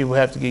change, people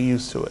have to get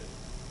used to it.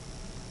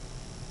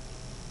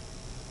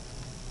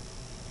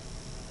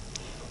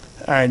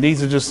 All right,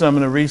 these are just some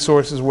of the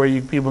resources where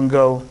people can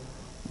go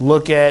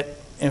look at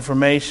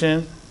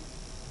information.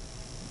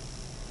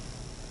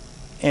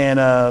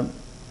 And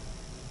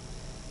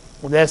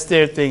that's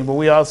their thing. But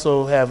we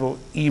also have an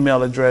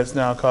email address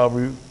now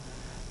called,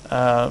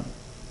 oh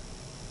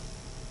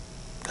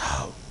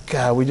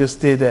God, we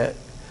just did that.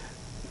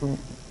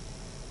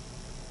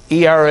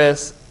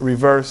 ERS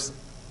reverse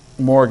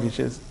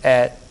mortgages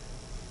at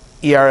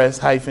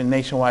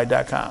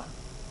ers-nationwide.com.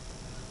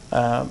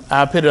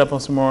 I'll put it up on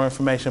some more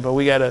information, but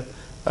we got a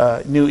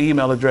new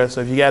email address.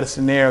 So if you got a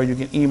scenario, you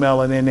can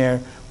email it in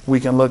there. We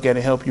can look at it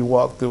and help you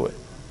walk through it.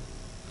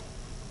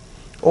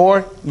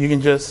 Or you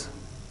can just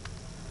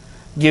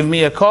give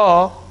me a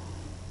call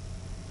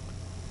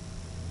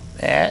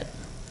at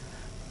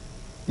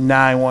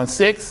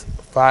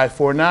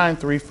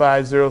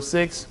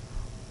 916-549-3506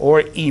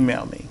 or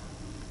email me.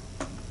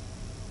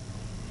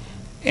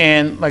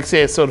 And like I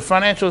said, so the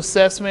financial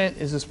assessment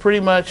is just pretty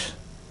much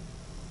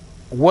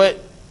what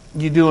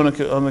you do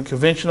on a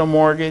conventional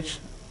mortgage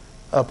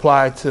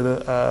applied to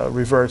the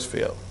reverse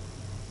field.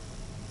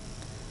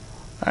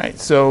 All right,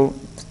 so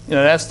you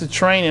know, that's the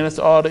training. That's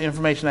all the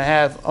information I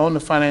have on the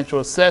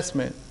financial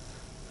assessment.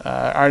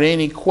 Are there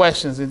any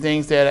questions and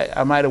things that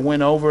I might have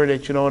went over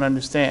that you don't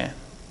understand?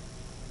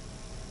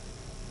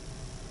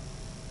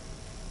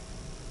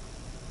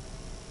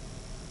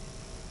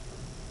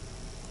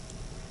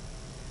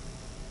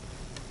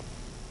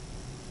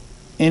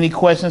 Any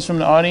questions from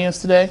the audience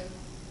today?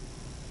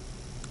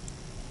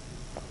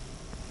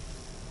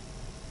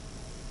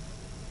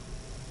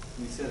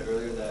 You said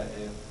earlier that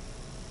if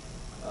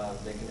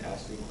they can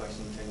ask you a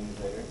question 10 years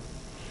later.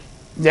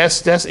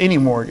 That's any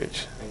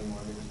mortgage. Any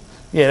mortgage?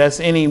 Yeah, that's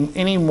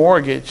any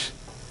mortgage.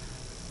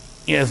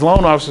 Yeah, as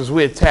loan officers,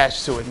 we're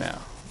attached to it now.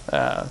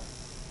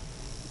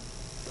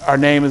 Our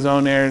name is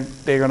on there.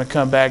 They're going to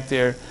come back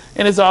there.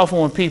 And it's often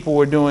when people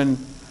were doing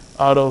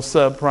all those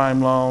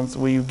subprime loans,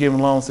 where you're giving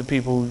loans to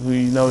people who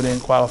you know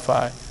didn't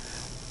qualify.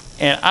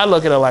 And I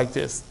look at it like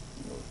this.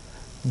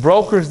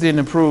 Brokers didn't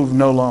approve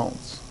no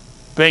loans.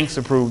 Banks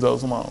approved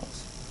those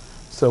loans.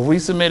 So if we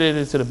submitted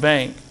it to the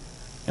bank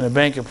and the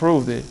bank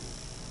approved it,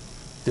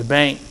 the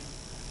bank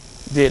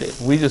did it.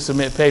 We just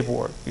submit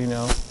paperwork, you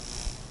know.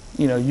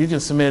 You know, you can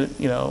submit,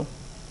 you know,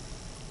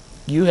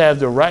 you have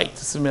the right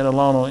to submit a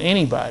loan on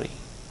anybody.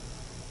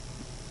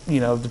 You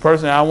know, if the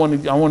person, I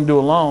want to do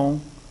a loan,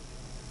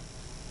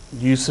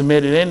 you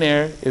submit it in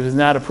there. If it's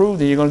not approved,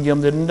 then you're going to give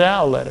them the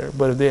denial letter.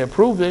 But if they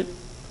approved it,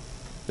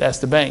 that's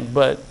the bank.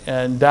 But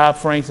in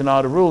Dodd-Frank and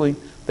all the ruling,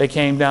 they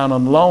came down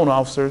on the loan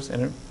officers,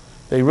 and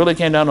they really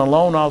came down on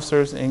loan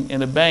officers and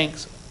the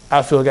banks.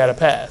 I feel got to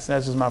pass.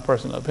 That's just my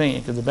personal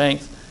opinion, because the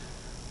banks,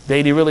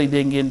 they really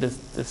didn't get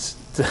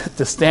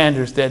the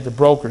standards that the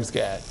brokers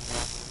got.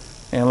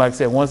 And like I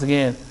said, once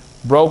again,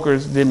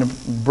 brokers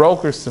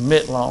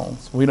submit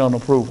loans. We don't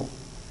approve them.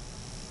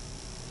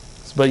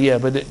 But yeah,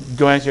 but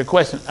to answer your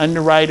question,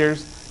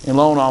 underwriters and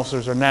loan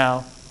officers are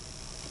now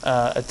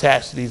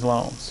attached to these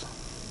loans.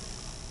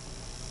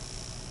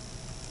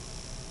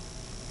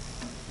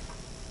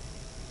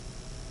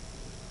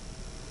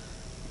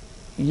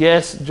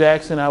 Yes,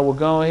 Jackson, I will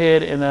go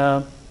ahead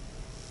and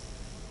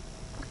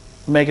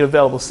make it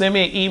available. Send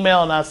me an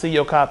email and I'll see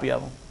your copy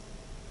of them.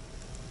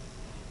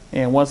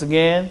 And once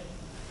again,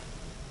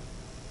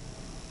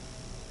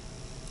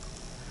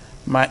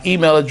 my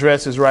email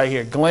address is right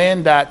here,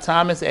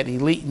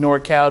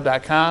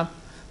 glenn.thomas@elitenorcal.com.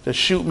 Just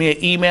shoot me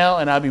an email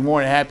and I'll be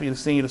more than happy to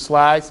send you the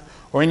slides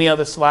or any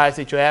other slides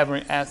that you have,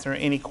 or answer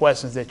any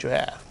questions that you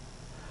have.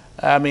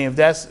 I mean,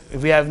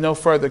 if we have no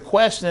further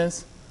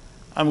questions,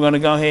 I'm going to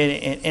go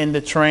ahead and end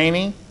the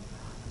training.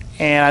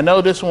 And I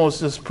know this one was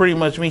just pretty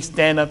much me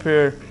standing up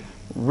here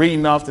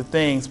reading off the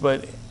things,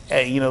 but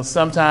hey, you know,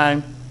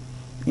 sometimes,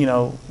 you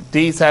know,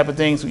 these type of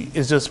things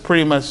is just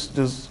pretty much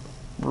just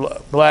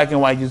black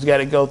and white. You just got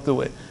to go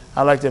through it.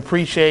 I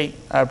appreciate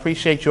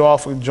you all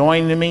for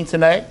joining me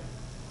tonight.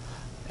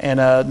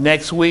 And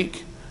next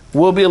week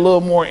we'll be a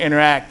little more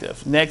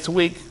interactive. Next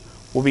week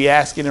we'll be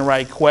asking the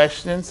right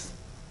questions.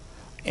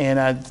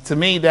 And to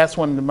me, that's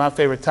one of my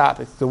favorite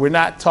topics. So we're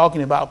not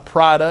talking about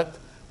product.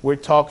 We're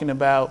talking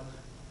about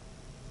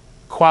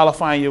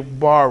qualifying your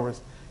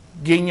borrowers,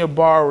 getting your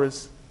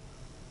borrowers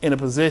in a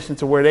position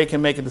to where they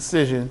can make a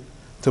decision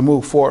to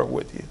move forward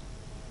with you.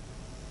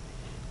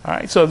 All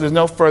right, so if there's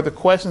no further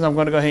questions, I'm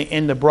going to go ahead and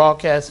end the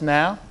broadcast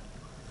now.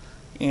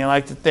 And I'd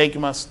like to thank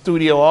my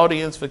studio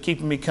audience for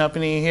keeping me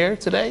company here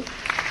today.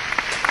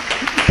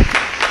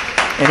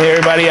 And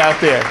everybody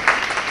out there.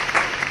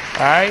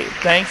 All right,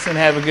 thanks and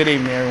have a good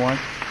evening, everyone.